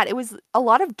like that. It was a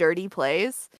lot of dirty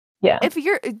plays. Yeah. If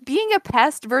you're being a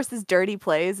pest versus dirty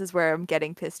plays is where I'm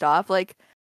getting pissed off. Like,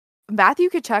 Matthew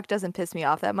Tkachuk doesn't piss me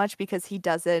off that much because he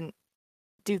doesn't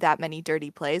do that many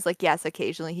dirty plays. Like, yes,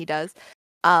 occasionally he does.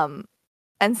 And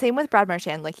same with Brad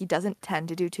Marchand. Like, he doesn't tend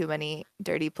to do too many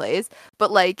dirty plays.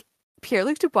 But, like,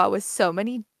 Pierre-Luc Dubois was so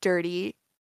many dirty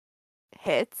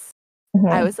hits.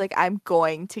 I was like, I'm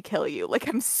going to kill you. Like,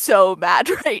 I'm so mad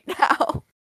right now.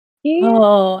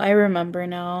 Oh, I remember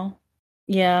now.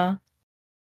 Yeah.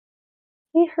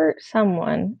 He hurt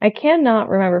someone. I cannot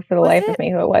remember for the life of me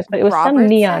who it was, but it was Robertson? some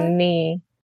knee-on-knee.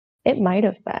 It might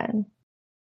have been.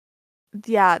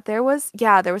 Yeah, there was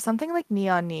something like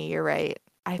knee-on-knee, you're right.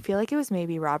 I feel like it was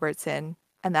maybe Robertson,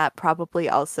 and that probably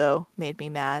also made me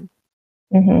mad.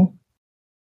 Mm-hmm.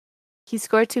 He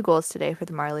scored 2 goals today for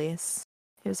the Marlies.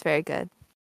 It was very good.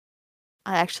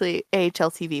 AHL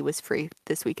TV was free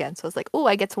this weekend, so I was like, oh,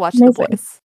 I get to watch the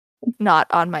boys. Not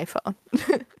on my phone.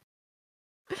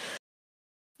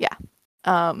 Yeah.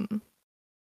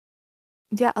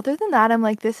 Yeah, other than that, I'm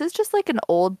like, this is just like an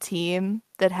old team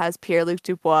that has Pierre-Luc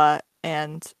Dubois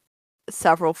and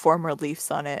several former Leafs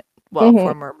on it. Well,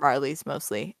 former Marlies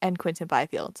mostly, and Quinton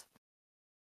Byfield.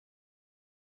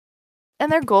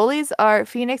 And their goalies are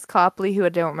Phoenix Copley, who I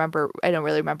don't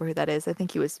really remember who that is. I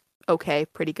think he was okay,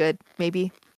 pretty good,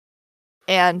 maybe.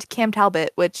 And Cam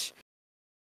Talbot, which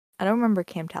I don't remember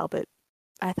Cam Talbot.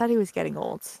 I thought he was getting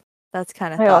old. That's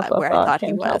kind of where I thought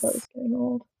he was. Getting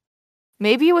old.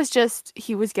 Maybe it was just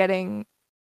he was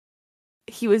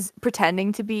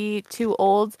pretending to be too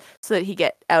old so that he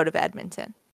get out of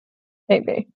Edmonton.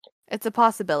 Maybe. It's a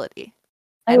possibility.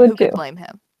 I And would who could blame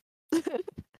him?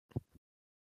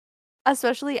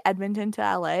 Especially Edmonton to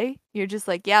LA. You're just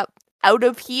like, yep, out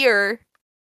of here.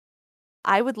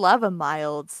 I would love a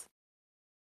mild,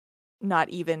 not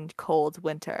even cold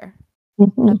winter.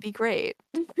 That'd be great.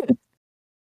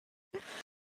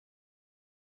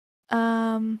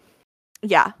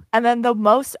 Yeah. And then the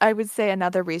most, I would say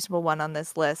another reasonable one on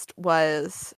this list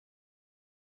was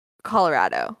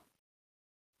Colorado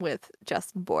with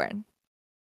Justin Bourne.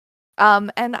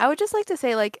 And I would just like to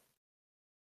say, like,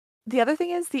 the other thing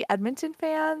is the Edmonton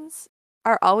fans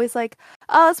are always like,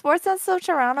 oh, Sportsnet's so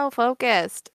Toronto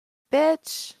focused.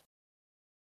 Bitch.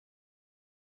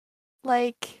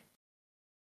 Like,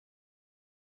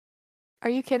 are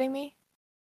you kidding me?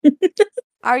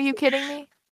 Are you kidding me?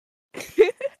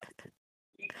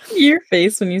 Your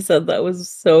face when you said that was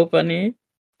so funny.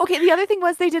 Okay, the other thing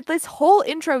was they did this whole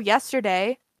intro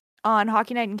yesterday on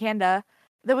Hockey Night in Canada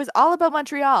that was all about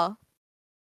Montreal.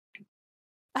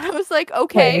 I was like,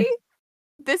 okay,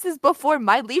 this is before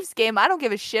my Leafs game. I don't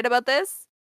give a shit about this.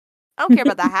 I don't care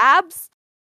about the Habs.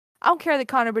 I don't care that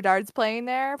Connor Bedard's playing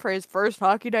there for his first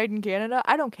Hockey Night in Canada.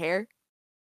 I don't care.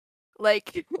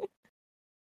 Like,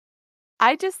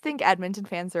 I just think Edmonton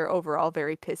fans are overall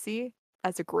very pissy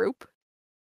as a group.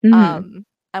 And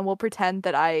we'll pretend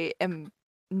that I am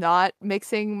not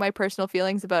mixing my personal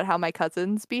feelings about how my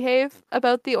cousins behave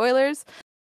about the Oilers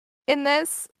in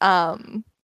this.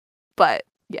 But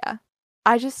yeah,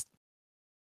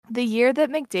 the year that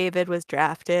McDavid was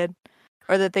drafted,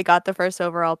 or that they got the first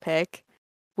overall pick,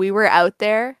 we were out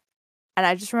there, and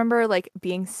I just remember like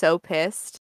being so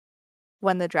pissed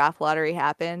when the draft lottery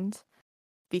happened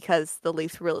because the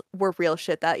Leafs were real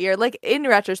shit that year. Like, in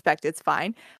retrospect, it's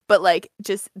fine, but like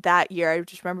just that year, I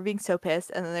just remember being so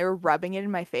pissed, and then they were rubbing it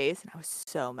in my face, and I was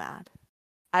so mad.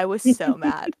 I was so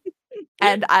mad,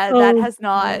 and that has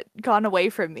not gone away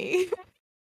from me.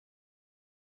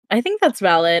 I think that's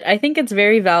valid. I think it's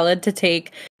very valid to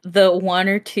take the one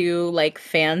or two like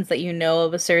fans that you know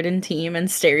of a certain team and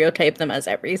stereotype them as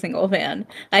every single fan.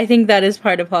 I think that is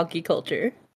part of hockey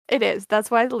culture. It is.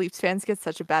 That's why the Leafs fans get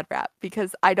such a bad rap,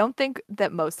 because I don't think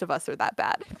that most of us are that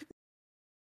bad.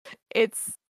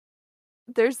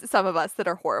 There's some of us that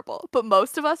are horrible, but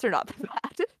most of us are not that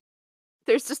bad.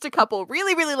 There's just a couple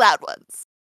really, really loud ones.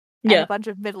 And a bunch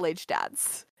of middle-aged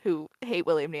dads who hate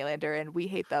William Nylander, and we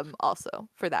hate them also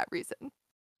for that reason.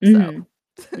 So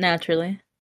naturally.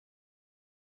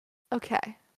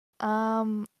 Okay.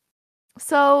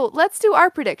 So let's do our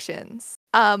predictions.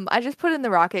 I just put in the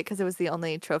Rocket because it was the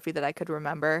only trophy that I could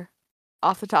remember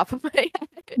off the top of my head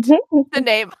the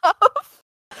name of.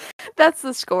 That's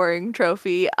the scoring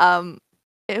trophy. Okay.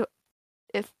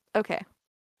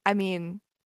 I mean,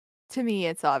 to me,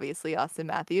 it's obviously Austin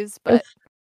Matthews, but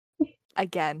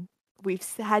again, we've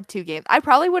had 2 games. I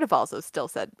probably would have also still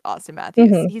said Austin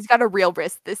Matthews. He's got a real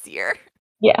wrist this year.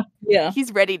 Yeah.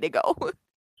 He's ready to go.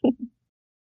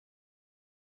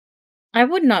 I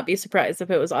would not be surprised if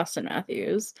it was Austin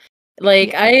Matthews.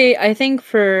 Like, I think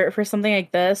for something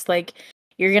like this, like,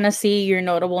 you're gonna see your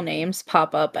notable names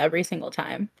pop up every single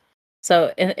time.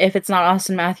 So if it's not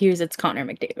Austin Matthews, it's Connor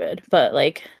McDavid. But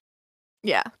like,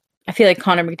 yeah, I feel like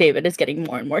Connor McDavid is getting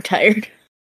more and more tired.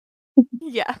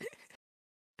 Yeah.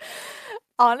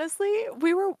 Honestly,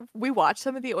 we watched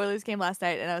some of the Oilers game last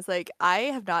night, and I was like, I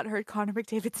have not heard Connor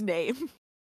McDavid's name.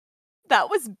 That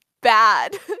was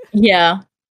bad. Yeah.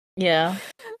 Yeah.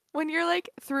 When you're like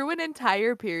through an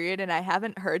entire period and I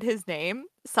haven't heard his name,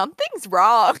 something's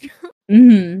wrong.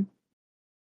 Mm-hmm.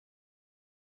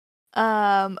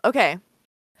 Okay.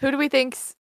 Who do we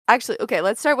think's actually okay,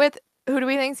 let's start with who do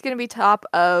we think's gonna be top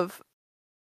of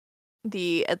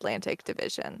the Atlantic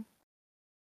Division?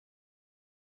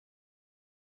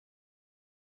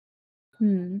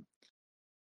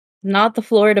 Not the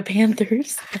Florida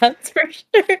Panthers, that's for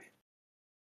sure.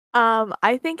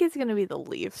 I think it's gonna be the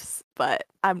Leafs, but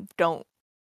I don't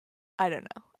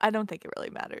know. I don't think it really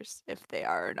matters if they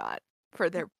are or not for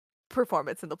their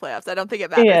performance in the playoffs. I don't think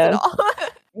it matters at all.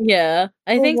 Yeah.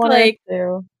 I think one like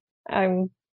or two.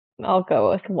 I'll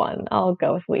go with one. I'll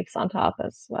go with Leafs on top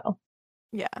as well.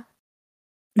 Yeah.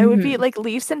 It would be like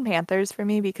Leafs and Panthers for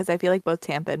me because I feel like both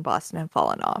Tampa and Boston have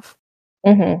fallen off.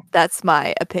 That's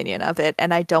my opinion of it.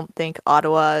 And I don't think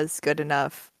Ottawa is good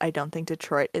enough. I don't think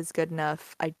Detroit is good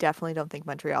enough. I definitely don't think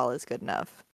Montreal is good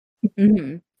enough.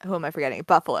 Who am I forgetting?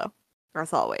 Buffalo.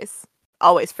 As always.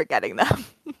 Always forgetting them.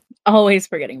 Always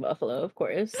forgetting Buffalo, of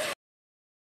course.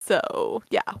 So,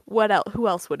 yeah. What else? Who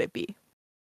else would it be?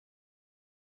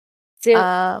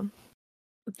 So,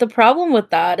 the problem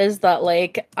with that is that,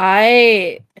 like,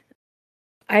 I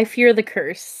fear the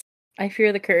curse. I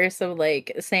fear the curse of,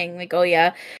 like, saying, like, oh,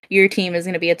 yeah, your team is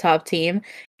going to be a top team.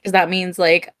 Because that means,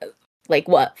 like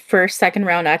what? First, second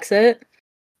round exit,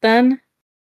 then?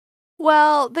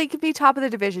 Well, they could be top of the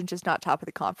division, just not top of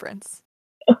the conference.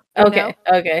 Okay,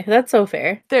 okay. That's so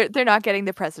fair. They're not getting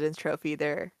the President's Trophy.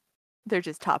 They're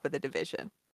just top of the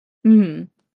division.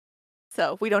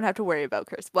 So we don't have to worry about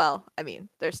curse. Well, I mean,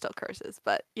 there's still curses,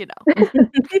 but you know.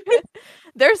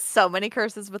 There's so many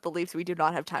curses with the Leafs, we do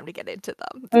not have time to get into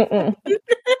them.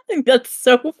 That's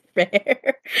so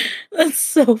fair. That's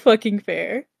so fucking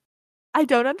fair. I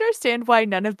don't understand why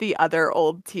none of the other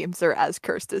old teams are as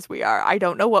cursed as we are. I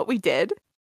don't know what we did.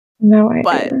 No idea.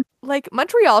 But like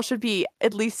Montreal should be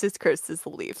at least as cursed as the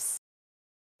Leafs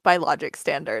by logic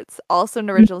standards. Also in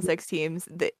original six teams,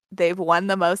 they've won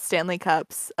the most Stanley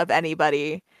Cups of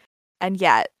anybody, and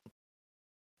yet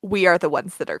we are the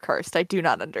ones that are cursed. I do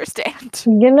not understand.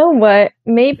 You know what?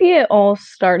 Maybe it all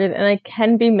started, and I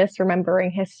can be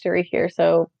misremembering history here,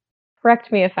 so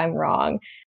correct me if I'm wrong.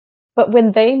 But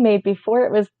when they made, before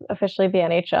it was officially the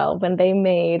NHL, when they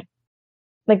made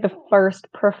like the first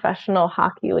professional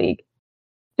hockey league,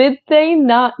 did they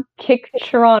not kick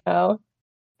Toronto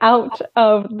out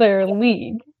of their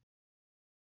league?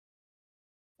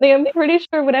 Like, I'm pretty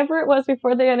sure whatever it was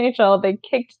before the NHL, they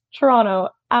kicked Toronto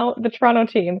out, the Toronto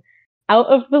team, out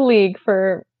of the league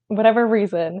for whatever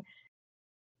reason.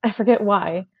 I forget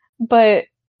why, but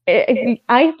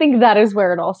I think that is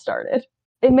where it all started.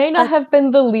 It may not have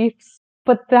been the Leafs,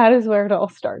 but that is where it all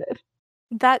started.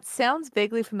 That sounds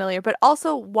vaguely familiar, but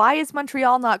also, why is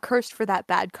Montreal not cursed for that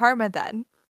bad karma then?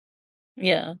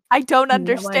 Yeah. I don't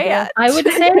understand. No,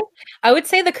 I would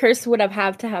say the curse would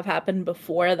have to have happened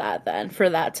before that then, for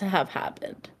that to have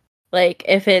happened. Like,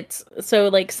 if it's, so,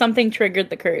 like, something triggered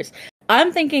the curse.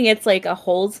 I'm thinking it's, like, a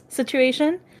Holes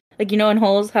situation. Like, you know in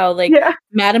Holes how, like,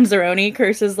 Madame Zeroni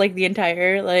curses, like, the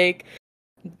entire, like,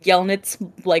 Yelnats,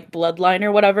 like, bloodline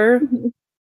or whatever.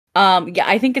 Yeah,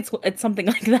 I think it's something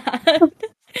like that.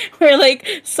 Where,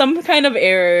 like, some kind of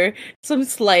error, some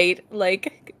slight,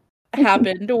 like,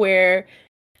 happened where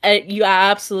you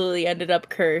absolutely ended up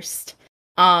cursed.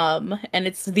 And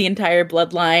it's the entire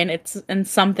bloodline. And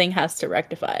something has to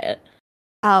rectify it.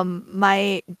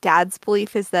 My dad's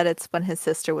belief is that it's when his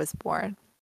sister was born.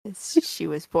 She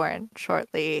was born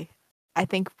shortly, I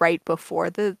think, right before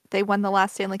they won the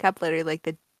last Stanley Cup, literally like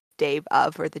the day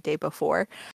of or the day before.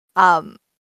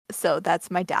 So that's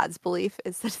my dad's belief,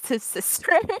 is that it's his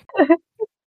sister.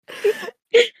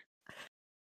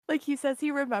 Like, he says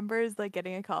he remembers, like,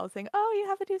 getting a call saying, oh, you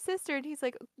have a new sister. And he's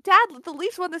like, Dad, the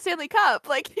Leafs won the Stanley Cup.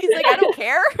 Like, he's like, I don't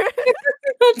care.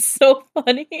 That's so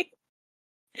funny.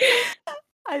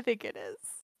 I think it is.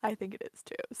 I think it is,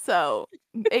 too. So,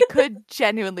 it could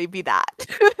genuinely be that.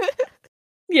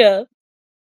 Yeah.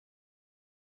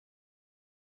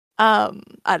 I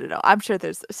don't know. I'm sure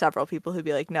there's several people who'd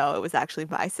be like, no, it was actually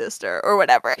my sister, or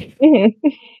whatever.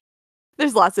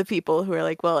 There's lots of people who are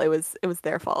like, well, it was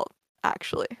their fault,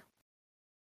 actually.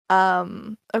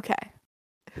 Okay.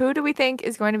 who do we think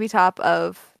is going to be top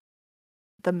of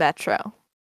the Metro?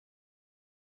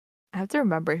 I have to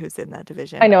remember who's in that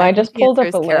division. I know, I just think the pulled answer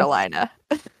up a is list. Carolina.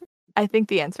 I think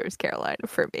the answer is Carolina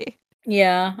for me.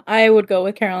 Yeah, I would go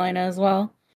with Carolina as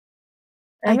well.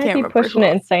 I might can't be remember pushing who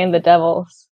it and else. saying the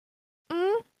Devils.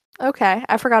 Okay,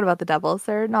 I forgot about the Devils.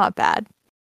 They're not bad.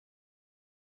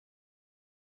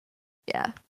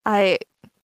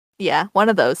 Yeah, one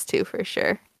of those two for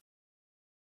sure.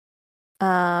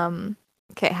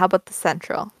 Okay, how about the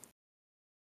Central?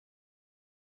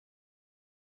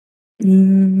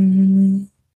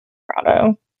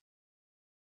 Colorado.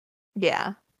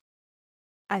 Yeah.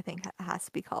 I think it has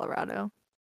to be Colorado.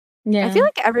 Yeah. I feel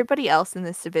like everybody else in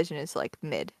this division is like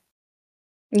mid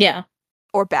Yeah.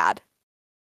 or bad.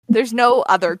 There's no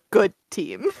other good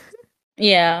team.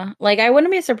 Yeah. Like I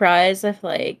wouldn't be surprised if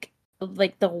like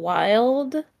the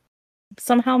Wild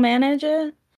somehow manage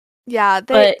it. Yeah,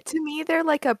 But to me they're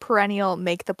like a perennial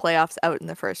make the playoffs out in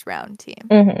the first round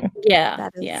team. Yeah.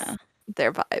 That is Yeah.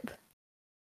 their vibe.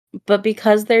 But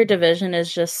because their division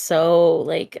is just so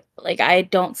like I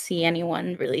don't see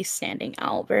anyone really standing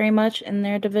out very much in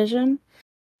their division.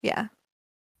 Yeah.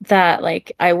 That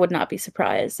like I would not be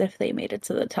surprised if they made it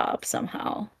to the top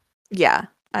somehow. Yeah,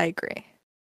 I agree.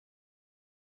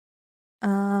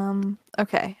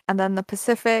 Okay. And then the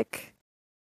Pacific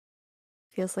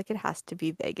feels like it has to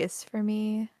be Vegas for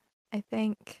me, I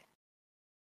think.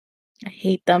 I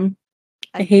hate them.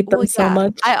 I hate them so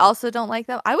much. I also don't like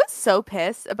them. I was so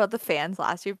pissed about the fans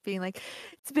last year being like,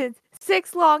 it's been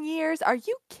 6 long years. Are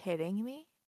you kidding me?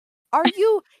 Are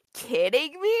you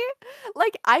kidding me?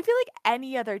 Like, I feel like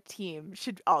any other team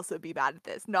should also be mad at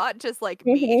this, not just like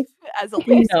me as a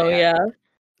Leafs No, fan. yeah.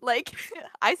 Like,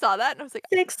 I saw that and I was like,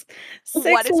 Six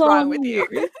what is wrong with you?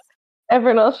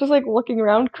 Everyone else just like looking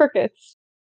around, crickets.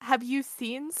 Have you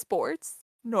seen sports?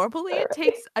 Normally, it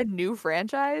takes a new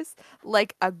franchise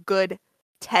like a good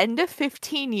 10 to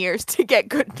 15 years to get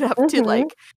good enough to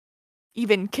like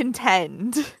even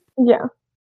contend. Yeah.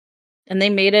 And they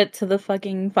made it to the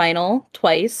fucking final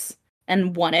twice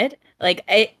and won it. Like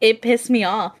it pissed me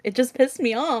off. It just pissed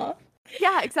me off.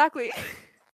 Yeah, exactly.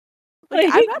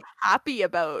 Like I'm not happy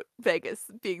about Vegas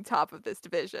being top of this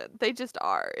division. They just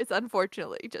are. It's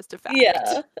unfortunately just a fact.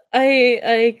 Yeah.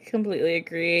 I completely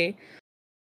agree.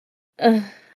 Okay.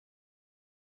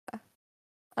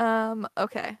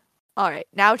 All right.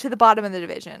 Now to the bottom of the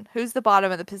division. Who's the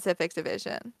bottom of the Pacific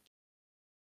Division?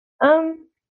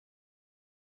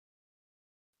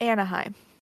 Anaheim.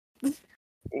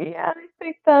 Yeah, I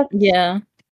think that's Yeah.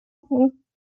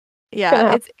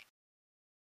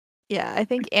 Yeah, I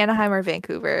think Anaheim or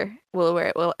Vancouver where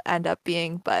it will end up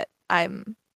being, but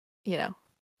I'm,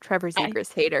 Trevor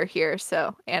Zegras hater here,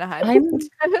 so Anaheim.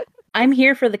 I'm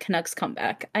here for the Canucks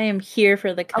comeback. I am here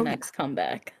for the Canucks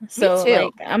comeback. So too.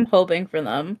 like I'm hoping for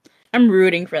them. I'm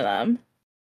rooting for them.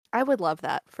 I would love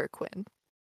that for Quinn.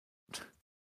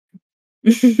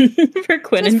 For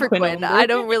Quinn just and for Quinn. Quinn. Only. I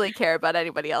don't really care about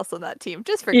anybody else on that team.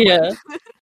 Just for Quinn.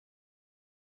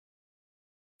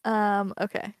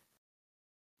 Okay.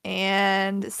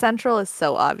 And Central is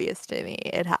so obvious to me.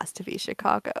 It has to be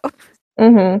Chicago.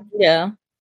 Yeah.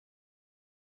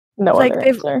 No other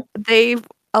answer. They've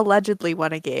allegedly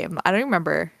won a game. I don't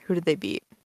remember who did they beat.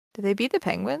 Did they beat the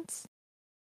Penguins?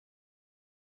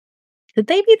 Did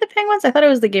they beat the Penguins? I thought it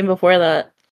was the game before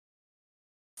that.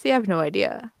 See, I have no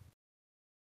idea.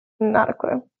 Not a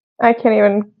clue. I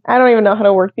don't even know how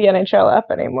to work the NHL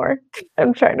app anymore.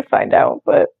 I'm trying to find out,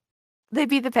 but they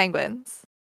beat the Penguins.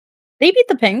 They beat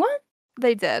the Penguins?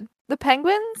 They did. The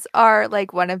Penguins are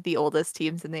like one of the oldest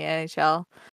teams in the NHL.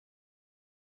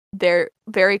 They're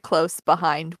very close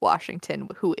behind Washington,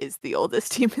 who is the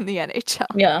oldest team in the NHL.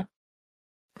 Yeah.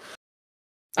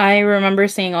 I remember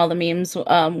seeing all the memes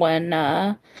when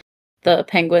the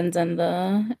Penguins and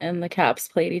the Caps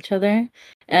played each other,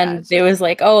 and it was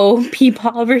like, oh,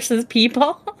 Peepaw versus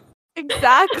Peepaw.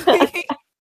 Exactly.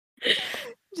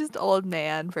 Just old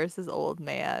man versus old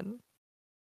man.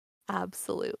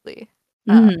 Absolutely.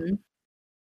 Oh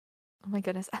my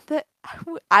goodness.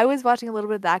 I was watching a little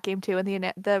bit of that game too, and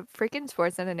the freaking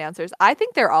Sportsnet announcers, I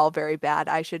think they're all very bad.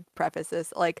 I should preface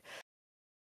this. Like,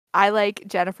 I like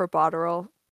Jennifer Botterill,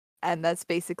 and that's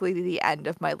basically the end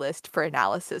of my list for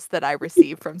analysis that I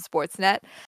receive from Sportsnet.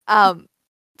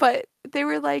 But they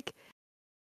were like,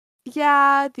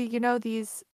 yeah,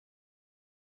 that's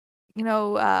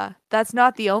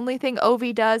not the only thing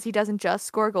Ovi does. He doesn't just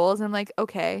score goals. And I'm like,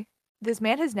 okay, this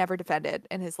man has never defended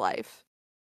in his life.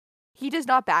 He does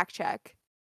not backcheck.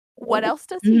 What else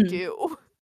does he do?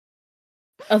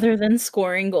 Other than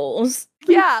scoring goals.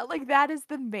 Yeah, like that is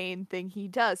the main thing he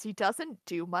does. He doesn't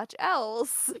do much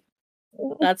else.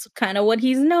 That's kind of what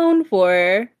he's known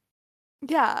for.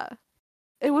 Yeah.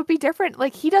 It would be different.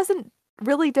 Like, he doesn't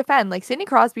really defend. Like, Sidney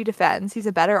Crosby defends. He's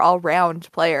a better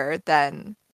all-round player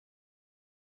than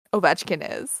Ovechkin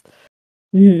is.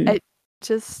 It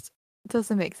just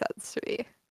doesn't make sense to me.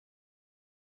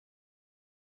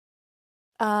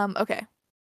 Okay.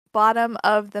 Bottom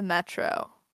of the Metro.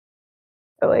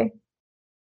 Really?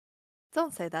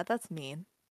 Don't say that. That's mean.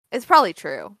 It's probably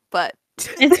true, but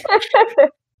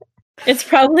It's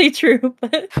probably true,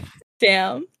 but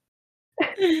damn.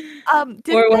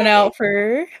 Pour one out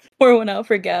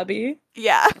for Gabby.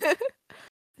 Yeah.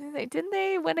 Didn't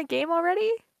they win a game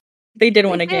already? They did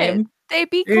win a game. They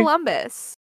beat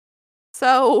Columbus.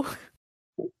 So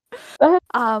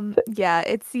yeah,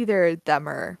 it's either them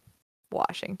or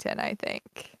Washington, I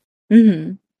think.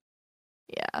 Mm-hmm.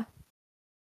 Yeah.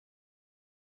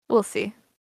 We'll see.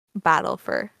 Battle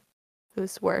for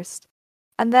who's worst.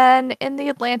 And then in the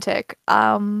Atlantic,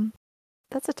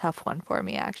 that's a tough one for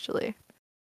me, actually.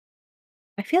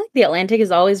 I feel like the Atlantic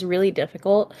is always really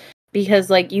difficult because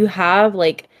like you have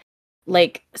like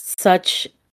such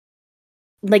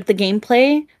like the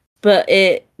gameplay, but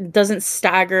it doesn't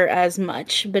stagger as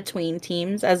much between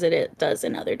teams as it does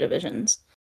in other divisions.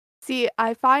 See,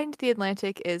 I find the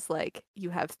Atlantic is like you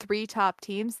have 3 top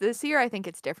teams. This year I think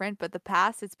it's different, but the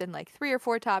past it's been like 3 or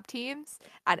 4 top teams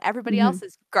and everybody else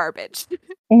is garbage.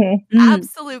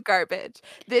 Absolute garbage.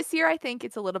 This year I think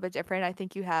it's a little bit different. I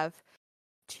think you have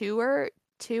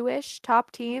 2-ish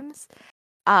top teams,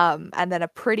 and then a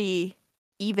pretty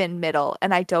even middle.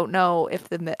 And I don't know if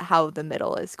how the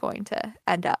middle is going to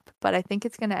end up, but I think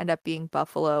it's going to end up being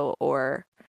Buffalo or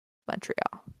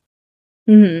Montreal.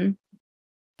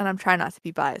 And I'm trying not to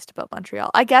be biased about Montreal.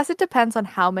 I guess it depends on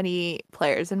how many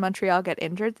players in Montreal get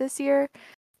injured this year.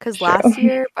 Because last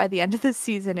year, by the end of the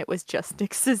season, it was just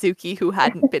Nick Suzuki who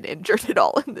hadn't been injured at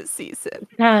all in this season.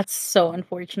 That's so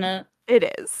unfortunate.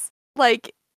 It is.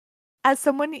 Like, as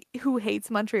someone who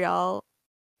hates Montreal,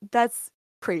 that's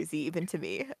crazy even to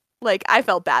me. Like, I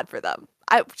felt bad for them.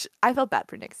 I felt bad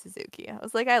for Nick Suzuki. I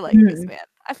was like, I like this man.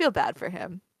 I feel bad for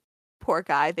him. Poor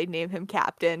guy. They named him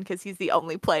captain because he's the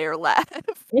only player left.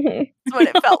 That's what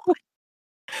it felt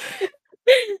like.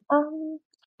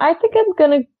 I think I'm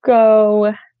gonna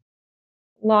go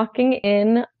locking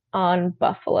in on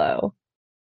Buffalo.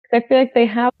 I feel like they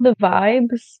have the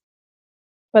vibes,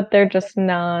 but they're just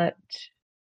not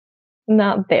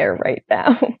there right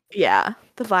now. Yeah,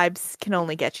 the vibes can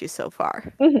only get you so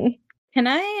far. Can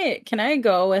I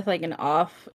go with like an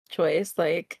off choice?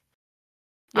 Like,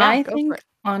 yeah, I think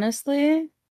honestly,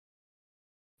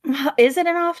 is it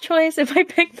an off choice if I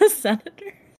pick the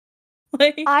Senators?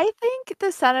 Like, I think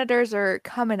the Senators are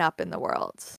coming up in the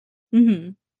world.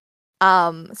 So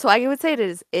I would say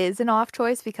it is an off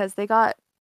choice because they got,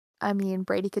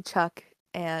 Brady Tkachuk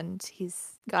and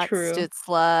he's got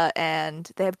Stützle and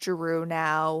they have Giroux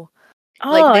now.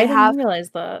 Oh, like, I didn't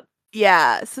realize that.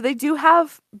 Yeah, so they do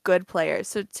have good players.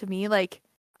 So to me, like,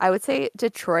 I would say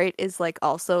Detroit is like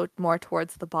also more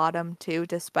towards the bottom too,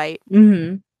 despite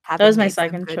having that was my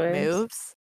second choice.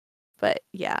 Moves. But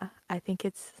yeah, I think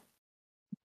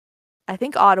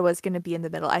Ottawa's going to be in the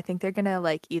middle. I think they're going to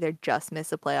like either just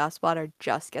miss a playoff spot or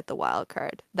just get the wild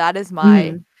card. That is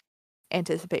my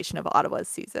anticipation of Ottawa's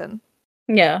season.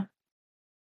 Yeah.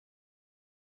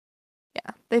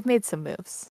 Yeah, they've made some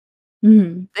moves.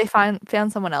 They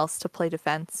found someone else to play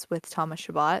defense with Thomas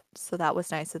Chabot, so that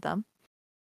was nice of them.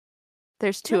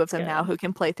 There's 2 of them now who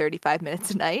can play 35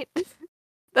 minutes a night.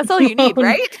 That's all you need,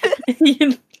 right?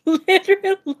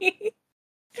 Literally.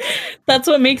 That's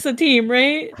what makes a team,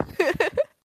 right?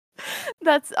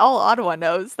 That's all Ottawa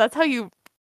knows. That's how you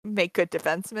make good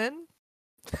defensemen.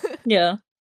 Yeah.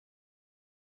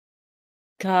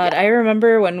 God, I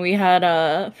remember when we had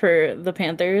for the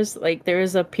Panthers, like there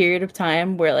was a period of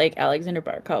time where like Alexander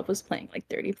Barkov was playing like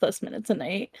 30 plus minutes a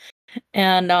night,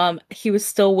 and he was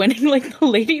still winning like the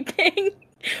Lady Ping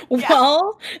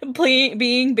while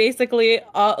being basically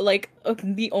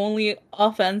the only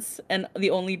offense and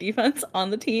the only defense on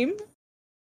the team.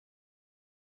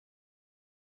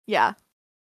 Yeah,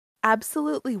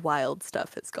 absolutely wild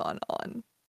stuff has gone on.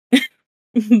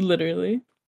 Literally,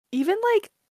 even like.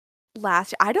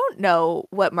 Last year, I don't know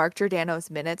what Mark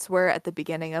Giordano's minutes were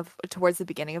towards the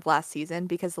beginning of last season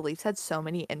because the Leafs had so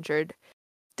many injured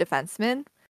defensemen,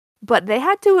 but they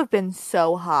had to have been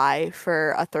so high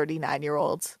for a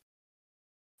 39-year-old,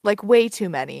 like way too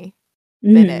many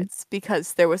minutes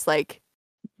because there was like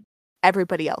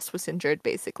everybody else was injured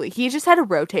basically. He just had a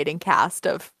rotating cast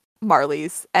of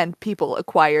Marlies and people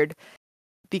acquired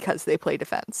because they play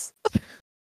defense.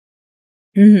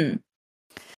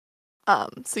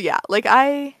 So yeah, like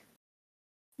I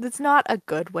That's not a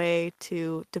good way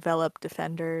to develop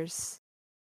defenders,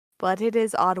 but it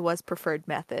is Ottawa's preferred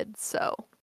method, so.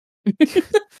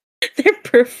 Their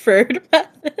preferred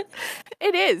method?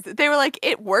 It is. They were like,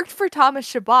 it worked for Thomas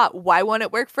Chabot. Why won't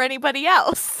it work for anybody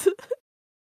else?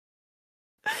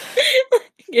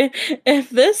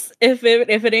 if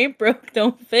it ain't broke,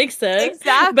 don't fix it.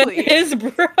 Exactly. But it is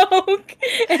broke,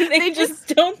 and they just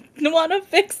don't want to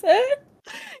fix it.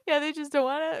 Yeah, they just don't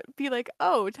want to be like,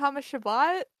 oh, Thomas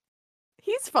Chabot,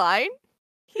 he's fine.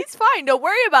 He's fine. Don't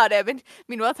worry about him. And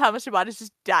meanwhile, Thomas Chabot is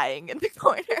just dying in the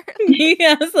corner. He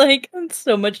has like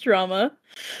so much drama.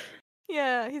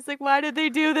 Yeah, he's like, why did they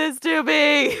do this to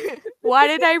me? Why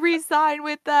did I re-sign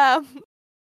with them?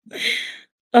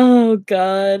 Oh,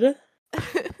 God.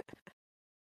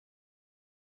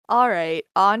 All right,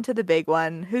 on to the big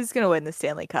one. Who's going to win the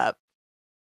Stanley Cup?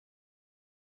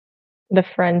 The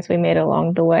friends we made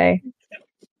along the way.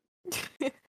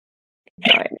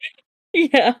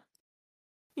 Yeah.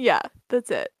 Yeah,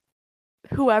 that's it.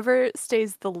 Whoever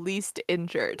stays the least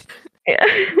injured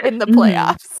in the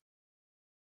playoffs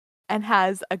and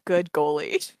has a good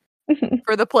goalie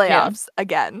for the playoffs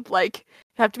again. Like,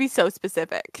 you have to be so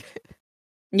specific.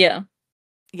 Yeah.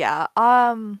 Yeah.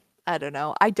 I don't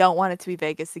know. I don't want it to be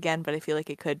Vegas again, but I feel like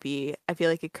it could be. I feel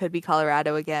like it could be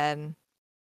Colorado again.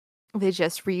 They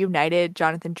just reunited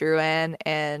Jonathan Drouin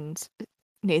and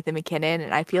Nathan McKinnon,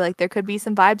 and I feel like there could be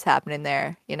some vibes happening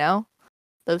there, you know?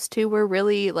 Those two were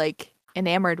really, like,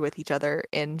 enamored with each other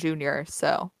in junior,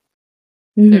 so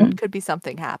there could be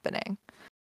something happening.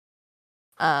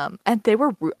 And they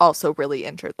were also really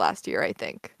injured last year, I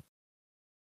think.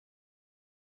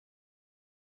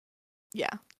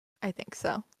 Yeah, I think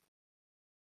so.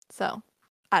 So,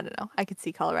 I don't know. I could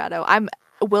see Colorado.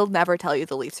 Will never tell you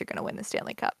the Leafs are going to win the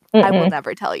Stanley Cup. I will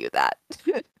never tell you that.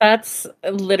 That's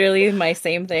literally my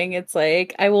same thing. It's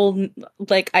like, I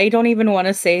don't even want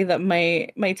to say that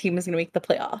my team is going to make the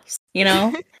playoffs, you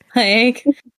know? Like,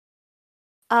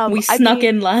 we snuck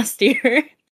in last year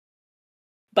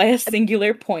by a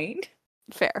singular point.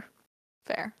 Fair.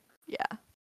 Yeah.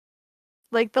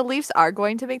 Like, the Leafs are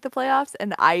going to make the playoffs,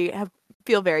 and I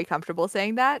feel very comfortable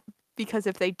saying that, because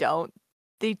if they don't,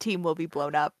 the team will be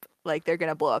blown up. Like, they're going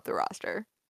to blow up the roster.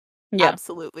 Yeah.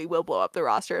 Absolutely will blow up the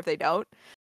roster if they don't.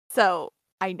 So,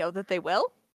 I know that they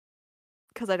will,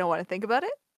 because I don't want to think about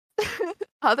it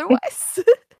otherwise.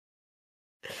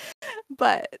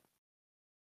 But,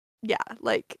 yeah,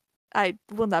 like, I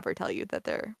will never tell you that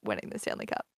they're winning the Stanley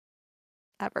Cup.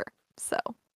 Ever. So,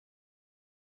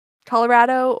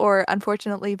 Colorado or,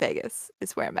 unfortunately, Vegas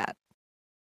is where I'm at.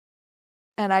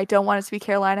 And I don't want it to be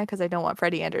Carolina because I don't want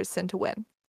Freddie Anderson to win.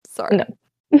 Sorry. No.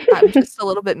 I'm just a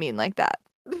little bit mean like that.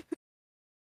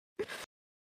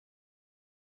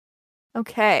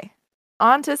 Okay.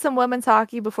 On to some women's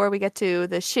hockey before we get to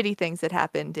the shitty things that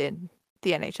happened in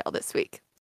the NHL this week.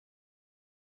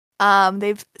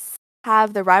 They've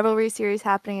have the rivalry series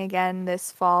happening again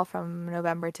this fall from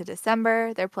November to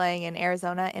December. They're playing in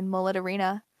Arizona in Mullet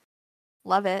Arena.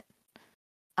 Love it.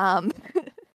 I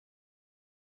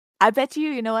bet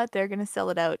you know what? They're going to sell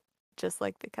it out just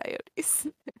like the Coyotes.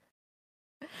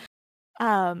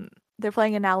 They're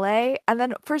playing in LA. And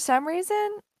then for some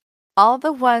reason, all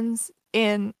the ones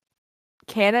in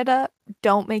Canada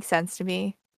don't make sense to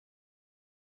me.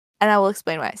 And I will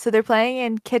explain why. So they're playing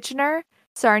in Kitchener,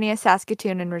 Sarnia,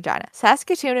 Saskatoon, and Regina.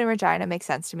 Saskatoon and Regina make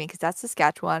sense to me because that's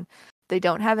Saskatchewan. They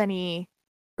don't have any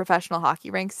professional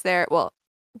hockey rinks there. Well,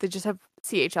 they just have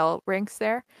CHL rinks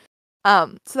there.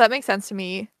 So that makes sense to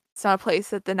me. It's not a place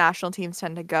that the national teams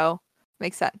tend to go.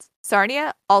 Makes sense.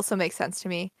 Sarnia also makes sense to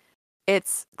me.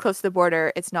 It's close to the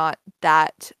border. It's not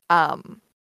that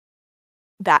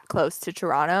that close to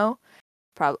Toronto.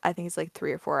 I think it's like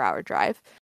 3 or 4 hour drive.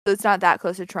 So it's not that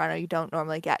close to Toronto. You don't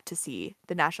normally get to see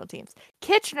the national teams.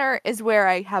 Kitchener is where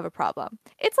I have a problem.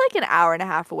 It's like an hour and a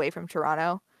half away from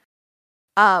Toronto.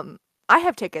 I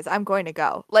have tickets. I'm going to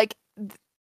go.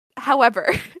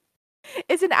 However,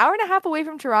 it's an hour and a half away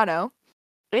from Toronto.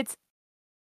 It's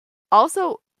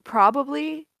also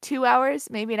probably 2 hours,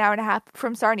 maybe an hour and a half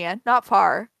from Sarnia. Not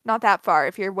far. Not that far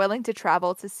if you're willing to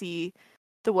travel to see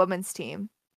the women's team.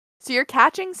 So you're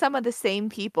catching some of the same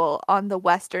people on the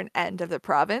western end of the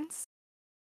province.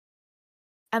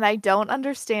 And I don't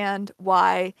understand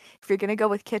why, if you're going to go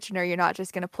with Kitchener, you're not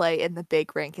just going to play in the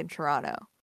big rink in Toronto.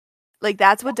 Like,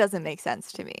 that's what doesn't make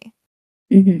sense to me.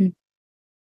 Mm-hmm.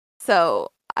 So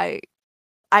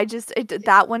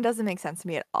that one doesn't make sense to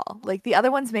me at all. Like, the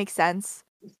other ones make sense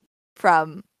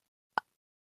from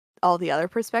all the other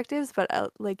perspectives, but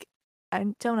I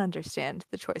don't understand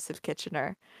the choice of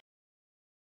Kitchener.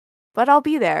 But I'll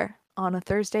be there on a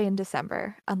Thursday in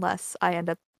December, unless I end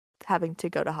up having to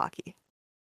go to hockey.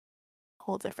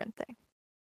 Whole different thing.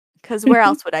 Because where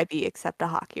else would I be except a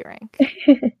hockey rink?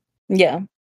 Yeah.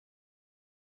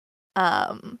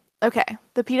 Okay.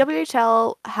 The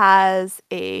PWHL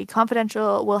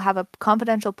will have a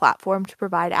confidential platform to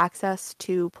provide access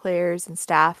to players and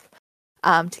staff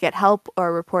to get help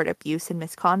or report abuse and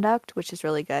misconduct, which is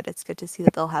really good. It's good to see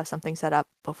that they'll have something set up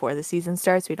before the season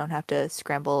starts. We don't have to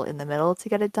scramble in the middle to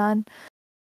get it done.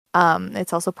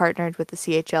 It's also partnered with the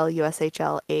CHL,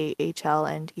 USHL, AHL,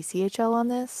 and ECHL on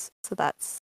this. So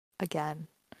that's, again,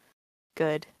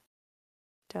 good.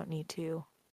 Don't need to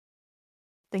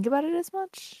think about it as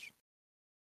much.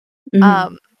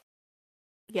 Mhm.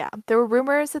 Yeah, there were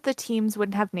rumors that the teams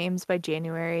wouldn't have names by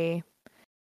January,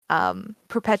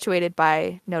 perpetuated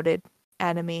by noted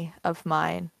enemy of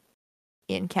mine,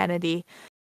 Ian Kennedy.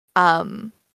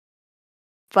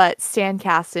 But Stan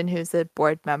Kasten, who's a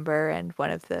board member and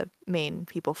one of the main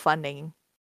people funding,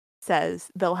 says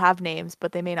they'll have names,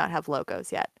 but they may not have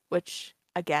logos yet, which,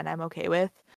 again, I'm okay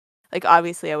with. Like,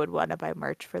 obviously, I would want to buy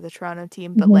merch for the Toronto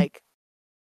team, but, like,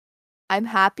 I'm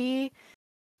happy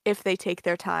if they take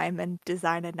their time and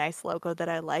design a nice logo that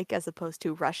I like as opposed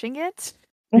to rushing it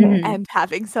and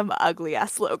having some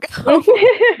ugly-ass logo.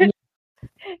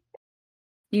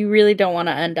 You really don't want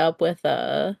to end up with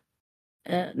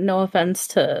no offense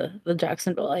to the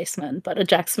Jacksonville Icemen, but a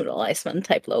Jacksonville Icemen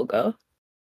type logo.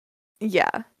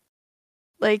 Yeah.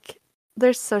 Like,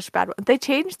 there's such bad ones. They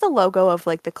changed the logo of,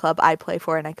 like, the club I play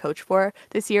for and I coach for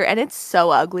this year, and it's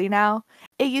so ugly now.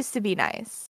 It used to be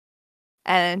nice.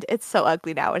 And it's so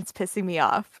ugly now, and it's pissing me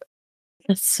off.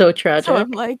 That's so tragic. So I'm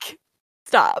like,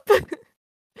 stop.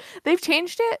 They've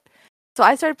changed it. So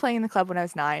I started playing in the club when I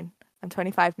was 9. I'm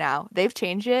 25 now. They've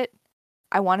changed it,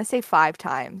 I want to say 5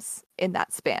 times in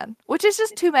that span, which is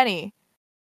just too many.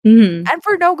 And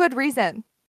for no good reason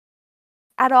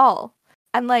at all.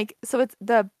 And like, so it's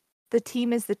the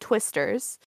team is the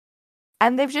Twisters,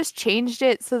 and they've just changed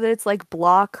it so that it's like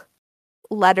block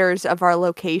letters of our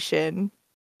location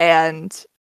and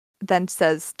then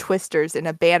says Twisters in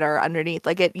a banner underneath.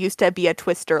 Like, it used to be a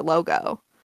Twister logo.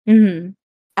 And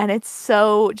it's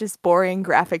so just boring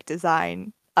graphic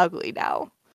design, ugly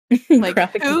now. Like,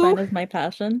 graphic design is my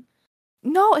passion.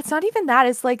 No, it's not even that.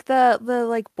 It's like the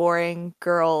like boring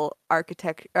girl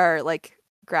architect or like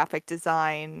graphic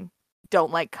design,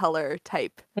 don't like color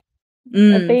type.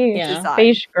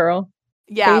 Beige girl.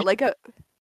 Yeah, beige. like a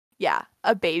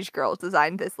beige girl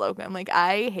designed this logo. I'm like,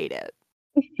 I hate it.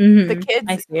 The kids,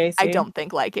 I see. I don't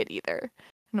think like it either.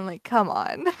 And I'm like, come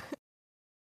on.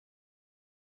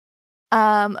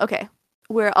 Okay.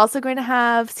 We're also going to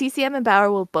have CCM and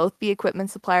Bauer will both be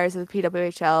equipment suppliers of the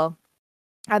PWHL.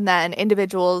 And then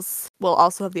individuals will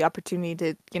also have the opportunity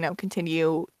to,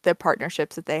 continue the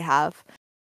partnerships that they have.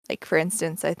 Like, for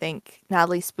instance, I think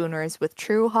Natalie Spooner is with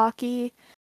True Hockey.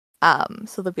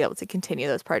 So they'll be able to continue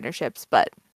those partnerships, but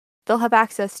they'll have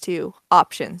access to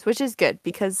options, which is good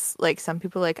because, like, some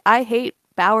people are like, I hate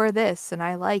Bauer this and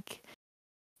I like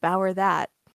Bauer that.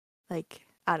 Like,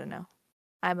 I don't know.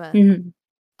 I'm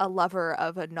a lover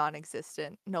of a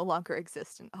no longer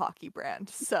existent hockey brand.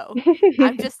 So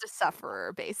I'm just a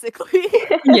sufferer, basically.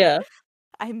 Yeah.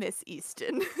 I miss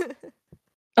Easton.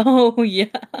 Oh, yeah.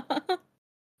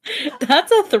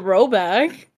 That's a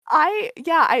throwback. I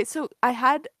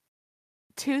had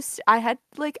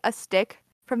like a stick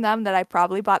from them that I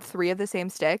probably bought 3 of the same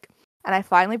stick. And I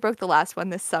finally broke the last one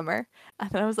this summer. And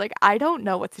then I was like, I don't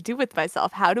know what to do with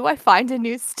myself. How do I find a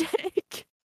new stick?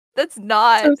 That's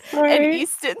not an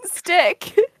Easton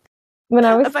stick. When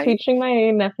I was teaching my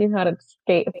nephew how to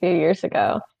skate a few years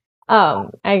ago,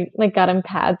 I like got him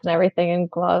pads and everything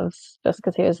and gloves just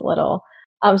because he was little.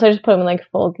 So I just put him in like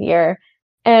full gear.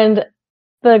 And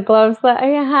the gloves that I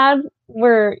had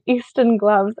were Easton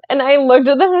gloves. And I looked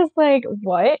at them and was like,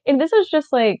 what? And this is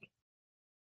just like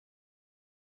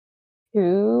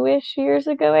 2-ish years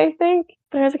ago, I think.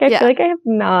 But I was like, I feel like I have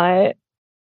not.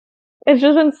 It's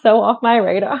just been so off my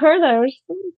radar that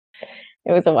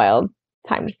it was a wild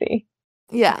time to see.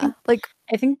 Yeah.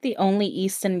 I think the only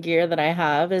Easton gear that I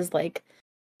have is like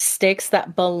sticks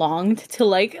that belonged to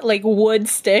like wood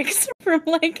sticks from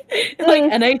like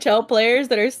NHL players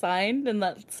that are signed and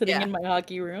that's sitting in my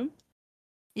hockey room.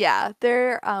 Yeah,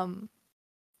 they're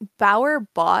Bauer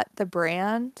bought the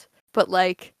brand, but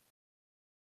like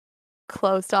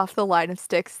closed off the line of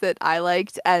sticks that I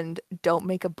liked and don't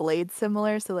make a blade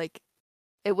similar. So like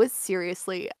it was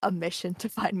seriously a mission to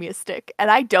find me a stick. And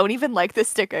I don't even like the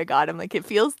stick I got. I'm like, it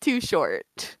feels too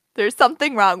short. There's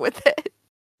something wrong with it.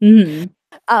 And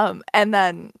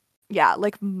then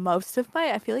like most of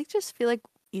my I feel like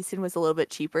Easton was a little bit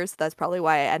cheaper, so that's probably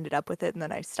why I ended up with it, and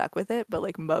then I stuck with it. But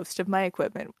like most of my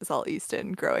equipment was all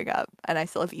Easton growing up, and I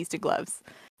still have Easton gloves,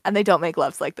 and they don't make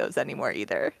gloves like those anymore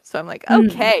either. So I'm like,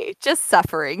 okay, just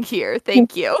suffering here.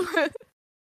 Thank you.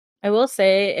 I will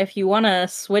say, if you want to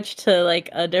switch to like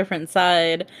a different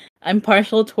side, I'm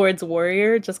partial towards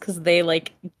Warrior just because they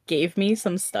like gave me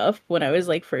some stuff when I was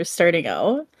like first starting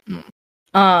out.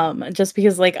 Just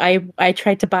because like I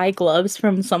tried to buy gloves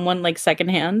from someone like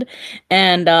secondhand,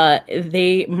 and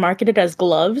they marketed as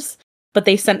gloves, but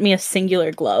they sent me a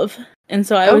singular glove, and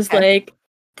so I was like,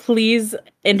 please,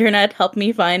 internet, help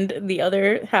me find the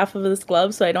other half of this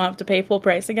glove so I don't have to pay full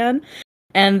price again.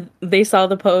 And they saw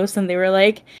the post and they were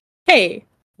like, hey,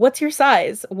 what's your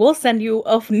size? We'll send you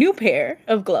a new pair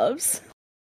of gloves.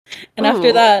 And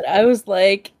after that, I was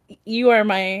like, you are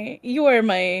my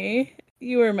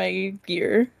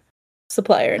gear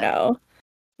supplier now.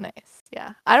 Nice.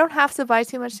 Yeah. I don't have to buy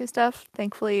too much new stuff.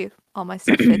 Thankfully, all my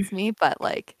stuff fits me, but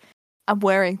like I'm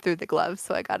wearing through the gloves,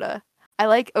 so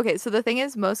okay, so the thing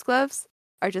is most gloves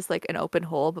are just like an open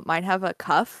hole, but mine have a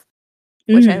cuff,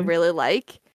 which I really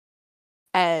like.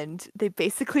 And they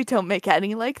basically don't make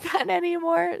any like that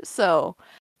anymore. So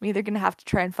I'm either going to have to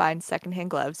try and find secondhand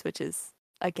gloves, which is,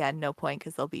 again, no point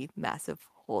because there'll be massive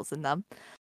holes in them,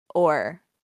 or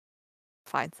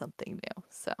find something new.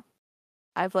 So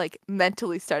I've like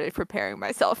mentally started preparing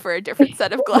myself for a different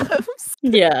set of gloves.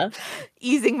 Yeah.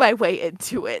 Easing my way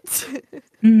into it.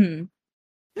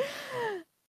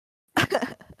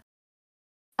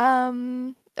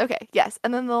 Okay, yes.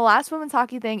 And then the last women's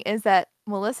hockey thing is that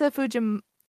Melissa Fujim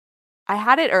I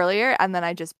had it earlier and then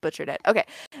I just butchered it. Okay.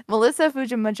 Melissa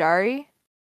Fujimajari,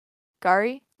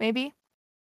 Gari, maybe.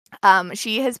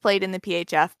 She has played in the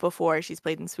PHF before. She's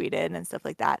played in Sweden and stuff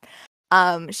like that.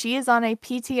 She is on a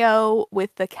PTO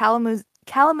with the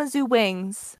Kalamazoo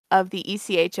Wings of the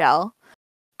ECHL.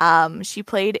 She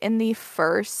played in the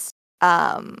first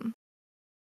sorry,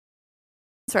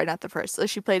 not the first. So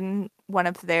she played in one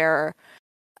of their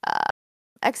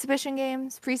exhibition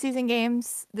games, preseason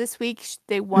games this week.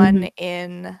 They won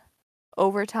in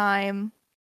overtime.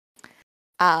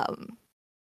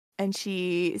 And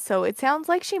so it sounds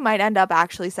like she might end up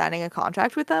actually signing a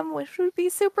contract with them, which would be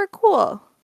super cool.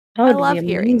 I love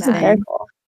hearing that. Very cool.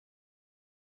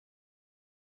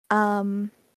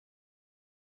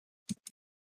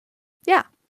 Yeah.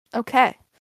 Okay.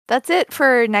 That's it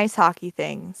for nice hockey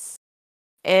things.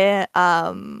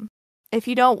 If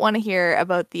you don't want to hear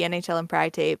about the NHL and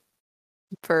Pride Tape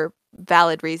for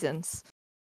valid reasons,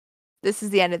 this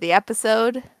is the end of the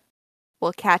episode.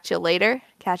 We'll catch you later.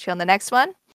 Catch you on the next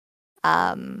one.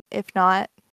 If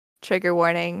not, trigger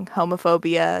warning,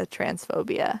 homophobia,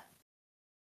 transphobia.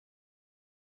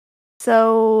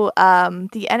 So,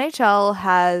 the NHL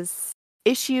has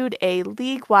issued a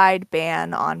league-wide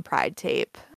ban on Pride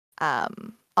Tape,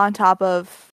 on top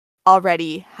of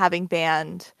already having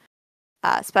banned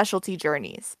specialty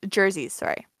jerseys.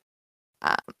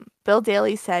 Bill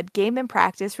Daly said game and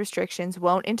practice restrictions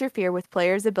won't interfere with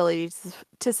players' ability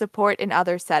to support in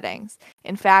other settings.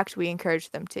 In fact, we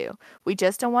encourage them to. We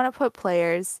just don't want to put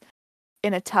players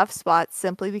in a tough spot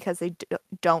simply because they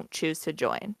don't choose to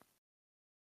join.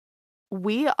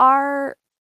 They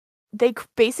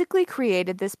basically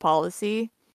created this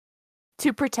policy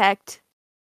to protect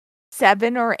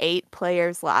 7 or 8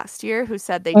 players last year who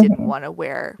said they didn't want to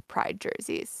wear Pride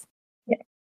jerseys.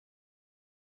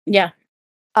 Yeah.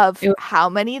 Of how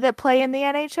many that play in the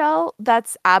NHL,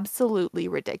 that's absolutely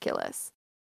ridiculous.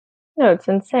 No, it's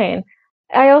insane.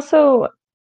 I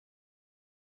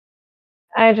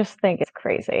just think it's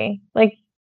crazy. Like,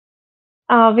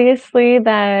 obviously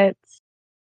that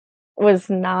was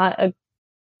not a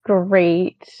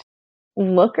great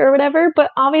look or whatever,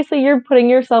 but obviously you're putting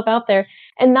yourself out there,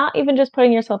 and not even just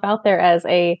putting yourself out there as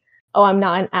I'm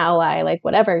not an ally, like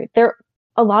whatever.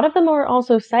 A lot of them are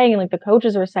also saying, like the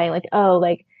coaches were saying, like, oh,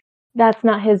 like that's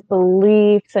not his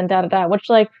beliefs and da da da, which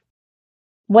like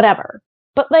whatever.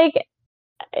 But like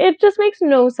it just makes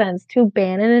no sense to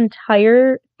ban an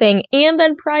entire thing and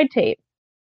then Pride Tape.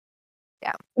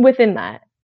 Yeah. Within that.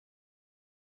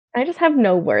 I just have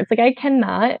no words. Like I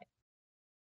cannot.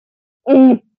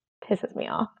 Pisses me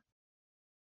off.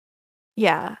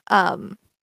 Yeah.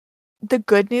 The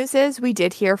good news is we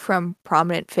did hear from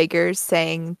prominent figures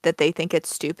saying that they think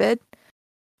it's stupid,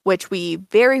 which we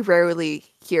very rarely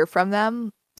hear from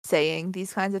them saying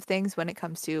these kinds of things when it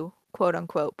comes to quote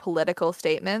unquote political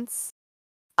statements.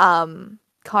 Connor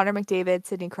McDavid,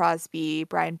 Sidney Crosby,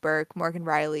 Brian Burke, Morgan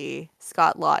Riley,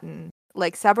 Scott Lawton,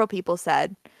 like several people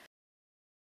said,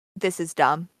 this is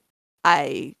dumb.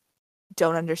 I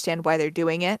don't understand why they're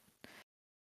doing it.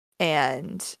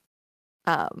 And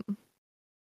that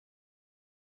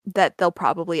they'll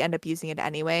probably end up using it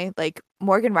anyway. Like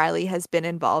Morgan Riley has been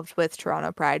involved with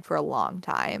Toronto Pride for a long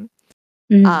time.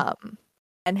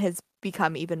 And has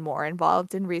become even more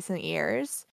involved in recent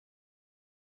years.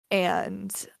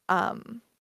 And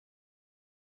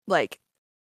like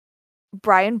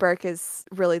Brian Burke is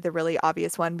really the really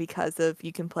obvious one because of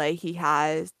You Can Play. He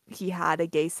had a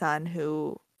gay son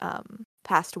who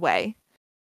passed away,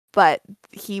 but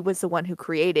he was the one who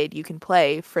created You Can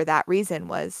Play for that reason,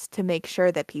 was to make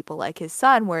sure that people like his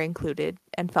son were included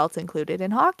and felt included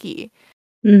in hockey.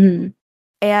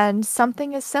 And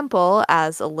something as simple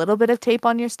as a little bit of tape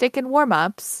on your stick in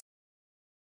warm-ups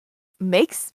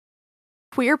makes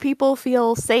queer people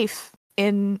feel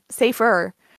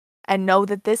safer and know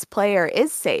that this player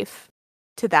is safe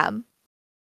to them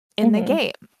in the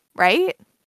game, right?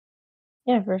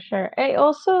 Yeah, for sure. I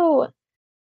also,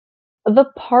 the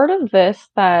part of this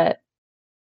that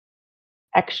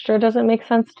extra doesn't make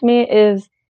sense to me is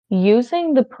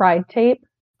using the pride tape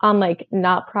on like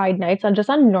not pride nights, on just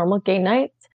on normal game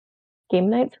nights.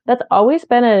 That's always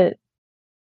been a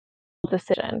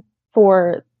decision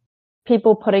for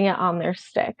people putting it on their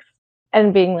sticks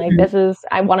and being like, this is,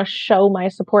 I want to show my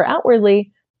support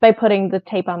outwardly by putting the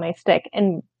tape on my stick.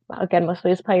 And again, most of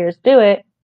these players do it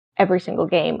every single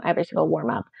game, every single warm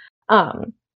up,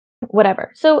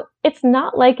 whatever. So it's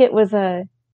not like it was a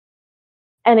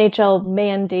NHL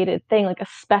mandated thing, like a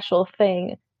special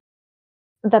thing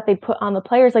that they put on the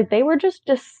players. Like they were just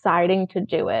deciding to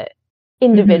do it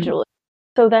individually.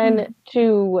 So then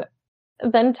to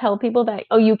then tell people that,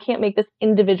 oh, you can't make this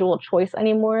individual choice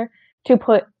anymore to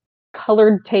put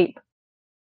colored tape,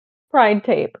 pride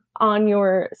tape on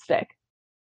your stick.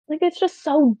 Like, it's just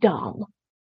so dumb.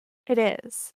 It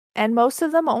is. And most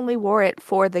of them only wore it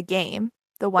for the game,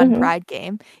 the one pride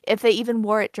game. If they even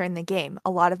wore it during the game, a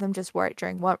lot of them just wore it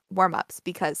during warm-ups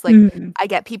because, like, I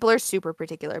get people are super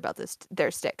particular about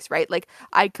their sticks, right? Like,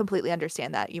 I completely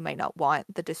understand that. You might not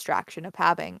want the distraction of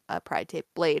having a pride tape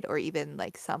blade or even,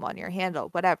 like, some on your handle,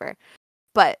 whatever.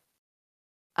 But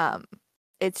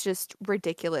it's just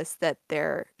ridiculous that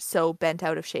they're so bent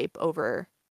out of shape over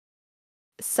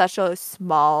such a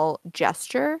small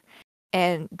gesture,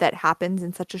 and that happens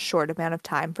in such a short amount of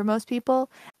time for most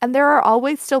people. And there are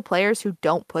always still players who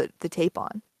don't put the tape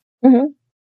on.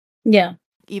 Yeah.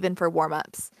 Even for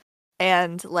warm-ups.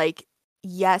 And like,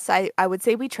 yes, I would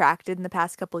say we tracked it in the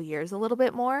past couple years a little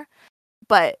bit more,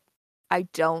 but I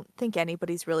don't think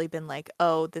anybody's really been like,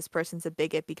 oh, this person's a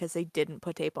bigot because they didn't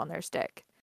put tape on their stick.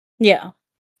 Yeah.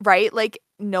 Right? Like,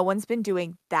 no one's been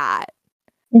doing that.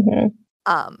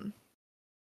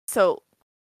 So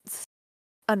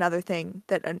another thing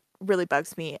that really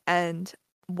bugs me, and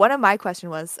one of my question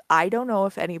was, I don't know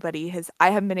if anybody I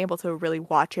haven't been able to really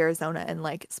watch Arizona and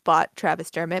like spot Travis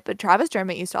Dermott, but Travis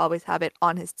Dermott used to always have it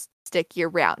on his stick year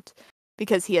round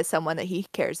because he has someone that he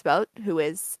cares about who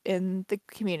is in the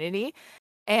community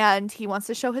and he wants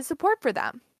to show his support for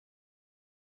them.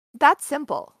 That's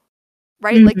simple,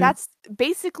 right? Like that's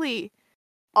basically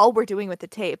all we're doing with the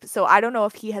tape. So I don't know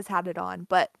if he has had it on,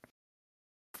 but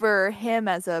for him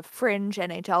as a fringe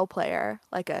NHL player,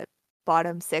 like a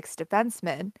bottom six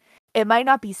defenseman, it might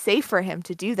not be safe for him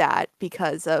to do that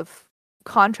because of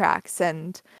contracts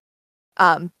and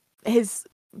his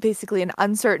basically an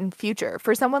uncertain future.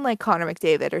 For someone like Connor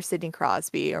McDavid or Sidney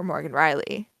Crosby or Morgan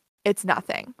Riley, it's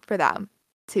nothing for them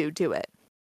to do it.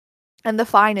 And the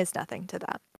fine is nothing to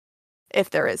them, if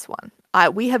there is one.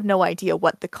 We have no idea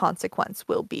what the consequence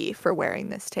will be for wearing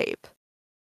this tape.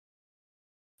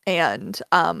 And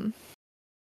I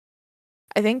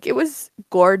think it was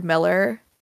Gord Miller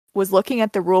was looking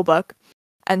at the rule book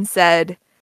and said,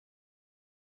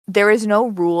 there is no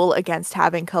rule against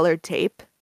having colored tape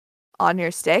on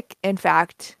your stick. In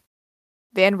fact,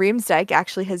 Van Riemsdyk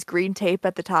actually has green tape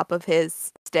at the top of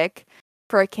his stick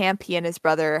for a camp he and his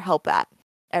brother help at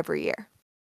every year.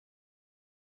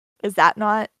 Is that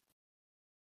not?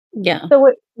 Yeah.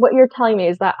 So what you're telling me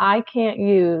is that I can't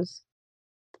use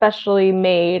specially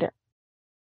made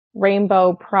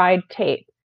rainbow pride tape.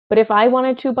 But if I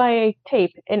wanted to buy a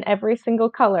tape in every single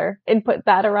color and put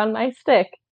that around my stick,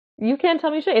 you can't tell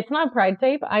me shit. It's not pride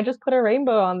tape. I just put a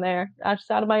rainbow on there,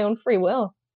 just out of my own free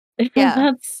will.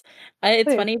 Yeah.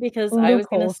 It's funny because I was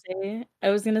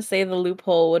gonna say the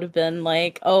loophole would have been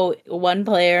like, oh, one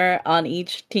player on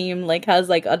each team like has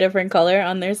like a different color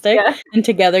on their stick, and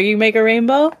together you make a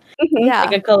rainbow,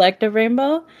 like a collective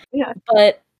rainbow. Yeah,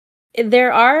 but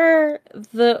there are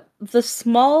the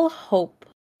small hope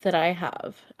that I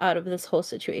have out of this whole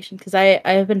situation, because I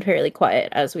have been fairly quiet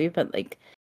as we've been like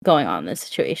going on this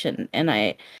situation, and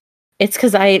it's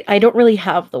because I don't really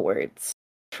have the words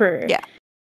for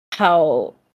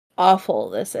how awful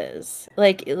this is.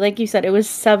 Like you said, it was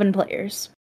 7 players.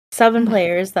 7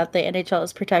 players that the NHL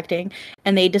is protecting,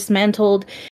 and they dismantled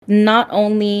not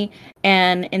only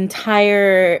an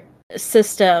entire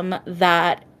system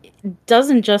that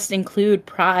doesn't just include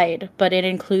pride, but it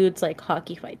includes like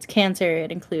Hockey Fights Cancer,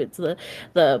 it includes the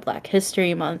Black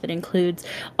History Month, it includes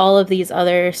all of these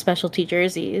other specialty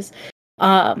jerseys.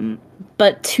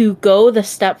 But to go the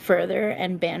step further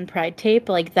and ban pride tape,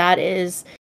 like that is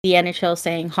the NHL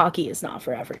saying hockey is not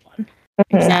for everyone.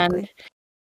 Exactly. And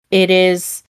it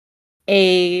is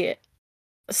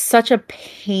such a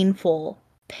painful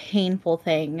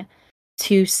thing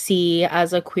to see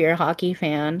as a queer hockey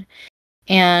fan.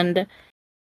 And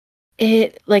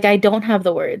it, like, I don't have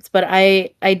the words, but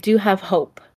I do have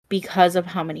hope because of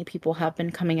how many people have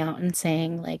been coming out and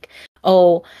saying like,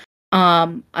 oh,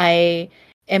 I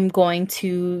am going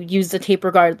to use the tape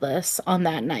regardless on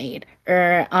that night,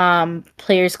 or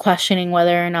players questioning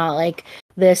whether or not like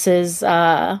this is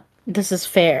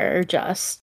fair or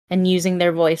just, and using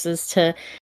their voices to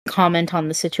comment on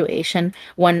the situation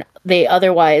when they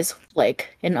otherwise,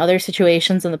 like in other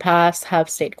situations in the past, have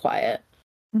stayed quiet.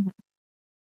 Mm-hmm.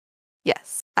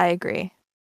 Yes, I agree.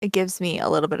 It gives me a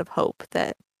little bit of hope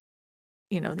that,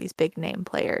 you know, these big name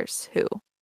players who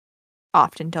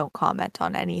often don't comment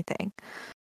on anything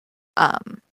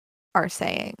are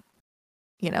saying,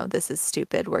 you know, this is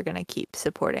stupid. We're going to keep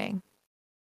supporting.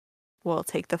 We'll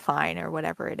take the fine or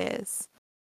whatever it is.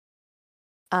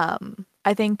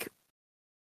 I think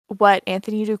what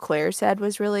Anthony Duclair said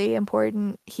was really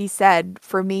important. He said,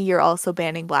 for me, you're also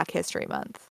banning Black History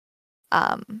Month.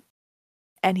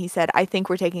 And he said, I think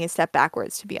we're taking a step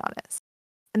backwards, to be honest.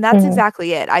 And that's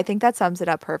exactly it. I think that sums it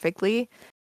up perfectly.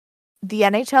 The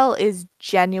NHL is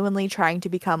genuinely trying to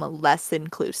become less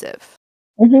inclusive.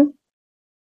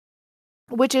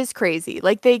 Which is crazy.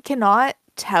 Like, they cannot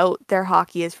tout their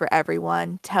hockey is for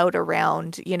everyone, tout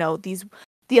around, you know, these.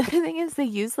 The other thing is they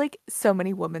use, like, so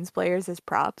many women's players as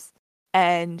props.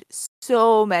 And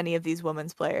so many of these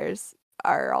women's players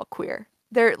are all queer.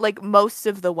 They're, like, most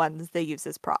of the ones they use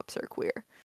as props are queer.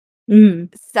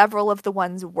 Several of the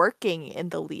ones working in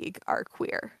the league are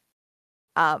queer.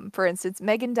 For instance,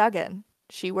 Megan Duggan.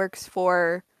 She works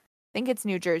for, I think it's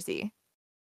New Jersey.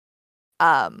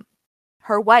 Her and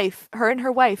her wife,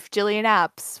 Jillian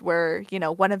Apps, were, you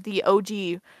know, one of the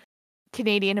OG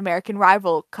Canadian-American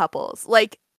rival couples.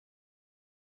 Like,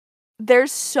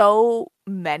 there's so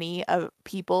many of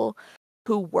people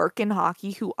who work in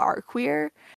hockey who are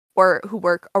queer, or who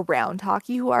work around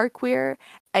hockey who are queer,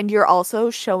 and you're also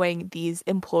showing these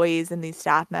employees and these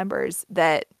staff members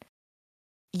that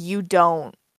you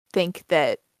don't think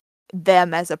that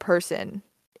them as a person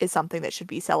is something that should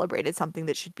be celebrated, something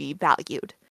that should be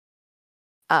valued.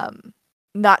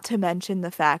 Not to mention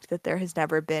the fact that there has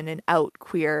never been an out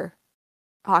queer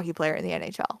hockey player in the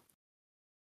NHL.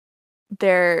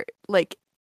 They're like,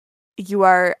 you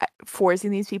are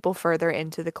forcing these people further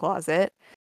into the closet,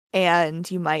 and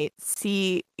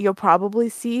you'll probably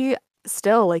see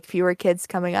still like fewer kids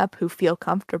coming up who feel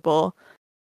comfortable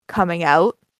coming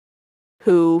out,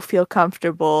 who feel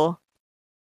comfortable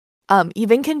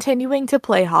even continuing to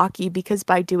play hockey, because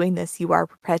by doing this you are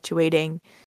perpetuating,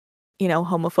 you know,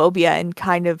 homophobia, and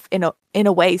kind of in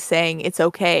a way saying it's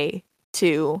okay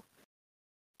to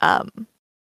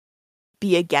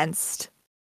be against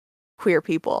queer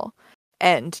people,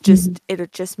 and just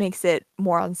it just makes it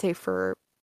more unsafe for,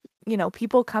 you know,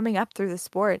 people coming up through the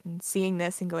sport and seeing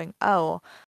this and going, oh,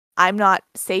 I'm not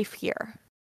safe here.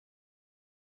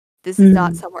 This is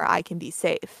not somewhere I can be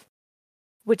safe,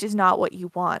 which is not what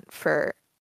you want for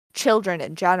children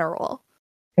in general.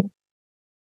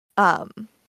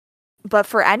 But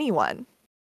for anyone,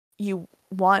 you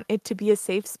want it to be a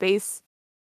safe space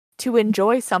to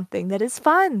enjoy something that is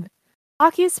fun.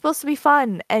 Hockey is supposed to be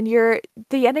fun, and the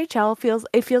NHL feels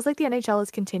like the NHL is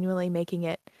continually making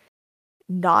it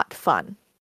not fun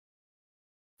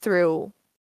through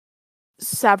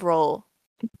several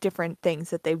different things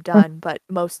that they've done, but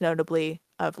most notably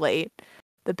of late,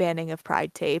 the banning of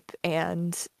pride tape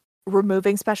and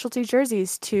removing specialty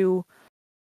jerseys to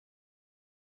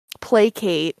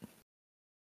placate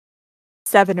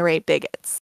 7 or 8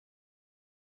 bigots.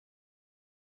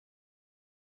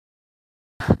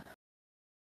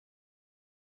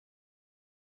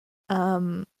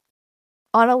 On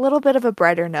a little bit of a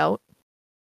brighter note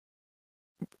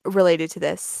related to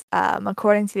this,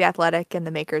 according to The Athletic and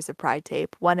the makers of Pride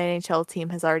Tape, one NHL team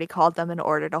has already called them and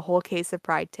ordered a whole case of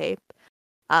Pride Tape.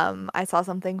 I saw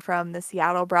something from the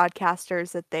Seattle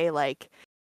broadcasters that they're like,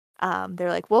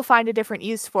 we'll find a different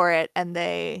use for it, and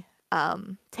they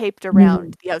taped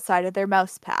around the outside of their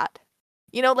mouse pad.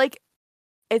 You know, like,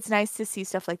 it's nice to see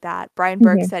stuff like that. Brian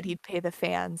Burke said he'd pay the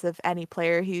fans of any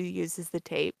player who uses the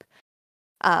tape.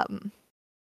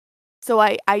 So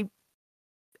I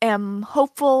am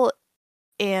hopeful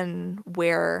in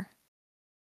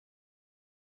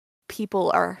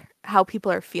how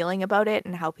people are feeling about it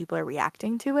and how people are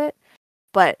reacting to it.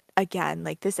 But again,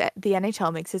 like the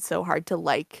NHL makes it so hard to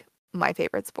like my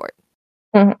favorite sport.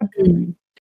 Mm-hmm.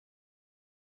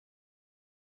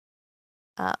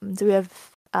 Do we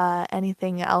have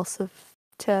anything else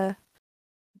to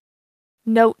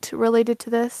note related to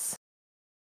this?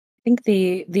 I think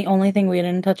the only thing we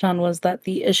didn't touch on was that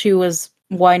the issue was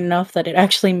wide enough that it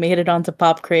actually made it onto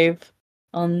Pop Crave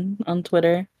on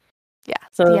Twitter. Yeah,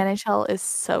 so the NHL is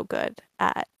so good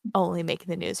at only making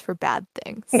the news for bad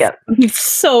things. Yeah, it's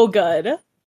so good.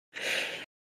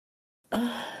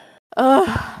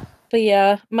 But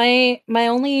yeah, my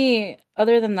only,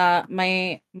 other than that,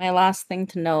 my last thing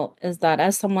to note is that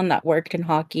as someone that worked in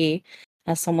hockey,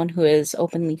 as someone who is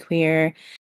openly queer,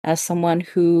 as someone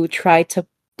who tried to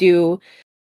do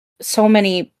so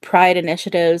many pride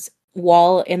initiatives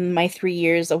while in my 3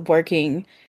 years of working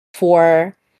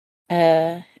for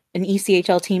an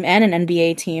ECHL team and an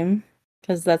NBA team,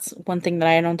 because that's one thing that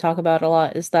I don't talk about a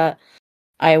lot, is that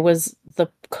I was the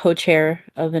co-chair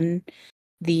of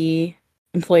the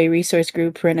employee resource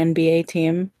group for an NBA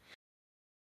team.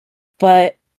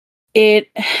 But it,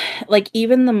 like,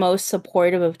 even the most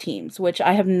supportive of teams, which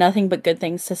I have nothing but good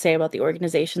things to say about the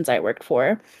organizations I worked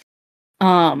for,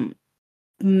 having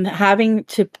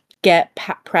to get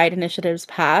pride initiatives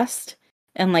passed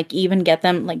and like even get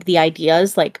them, like, the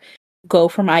ideas, like, go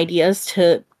from ideas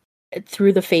to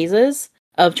through the phases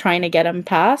of trying to get them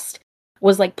passed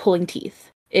was like pulling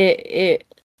teeth. It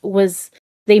was,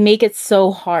 they make it so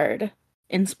hard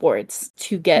in sports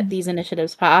to get these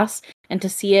initiatives passed, and to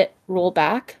see it roll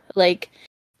back, like,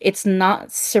 it's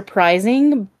not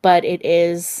surprising, but it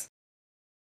is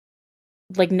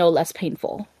like no less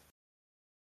painful.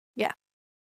 Yeah.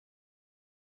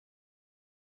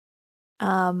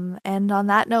 And on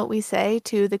that note, we say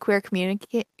to the queer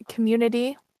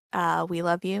community, we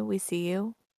love you, we see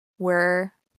you,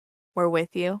 we're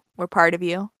with you, we're part of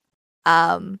you,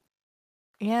 and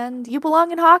you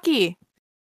belong in hockey.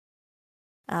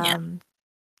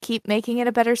 Keep making it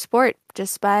a better sport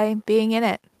just by being in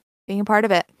it, being a part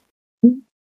of it.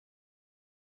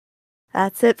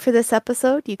 That's it for this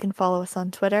episode. You can follow us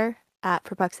on Twitter at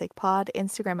For Puck's Sake Pod,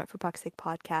 Instagram at For Puck's Sake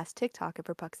Podcast, TikTok at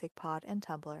For Puck's Sake Pod, and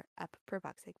Tumblr at For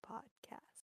Puck's Sake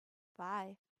Podcast.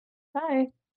 Bye. Bye.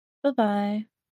 Bye-bye.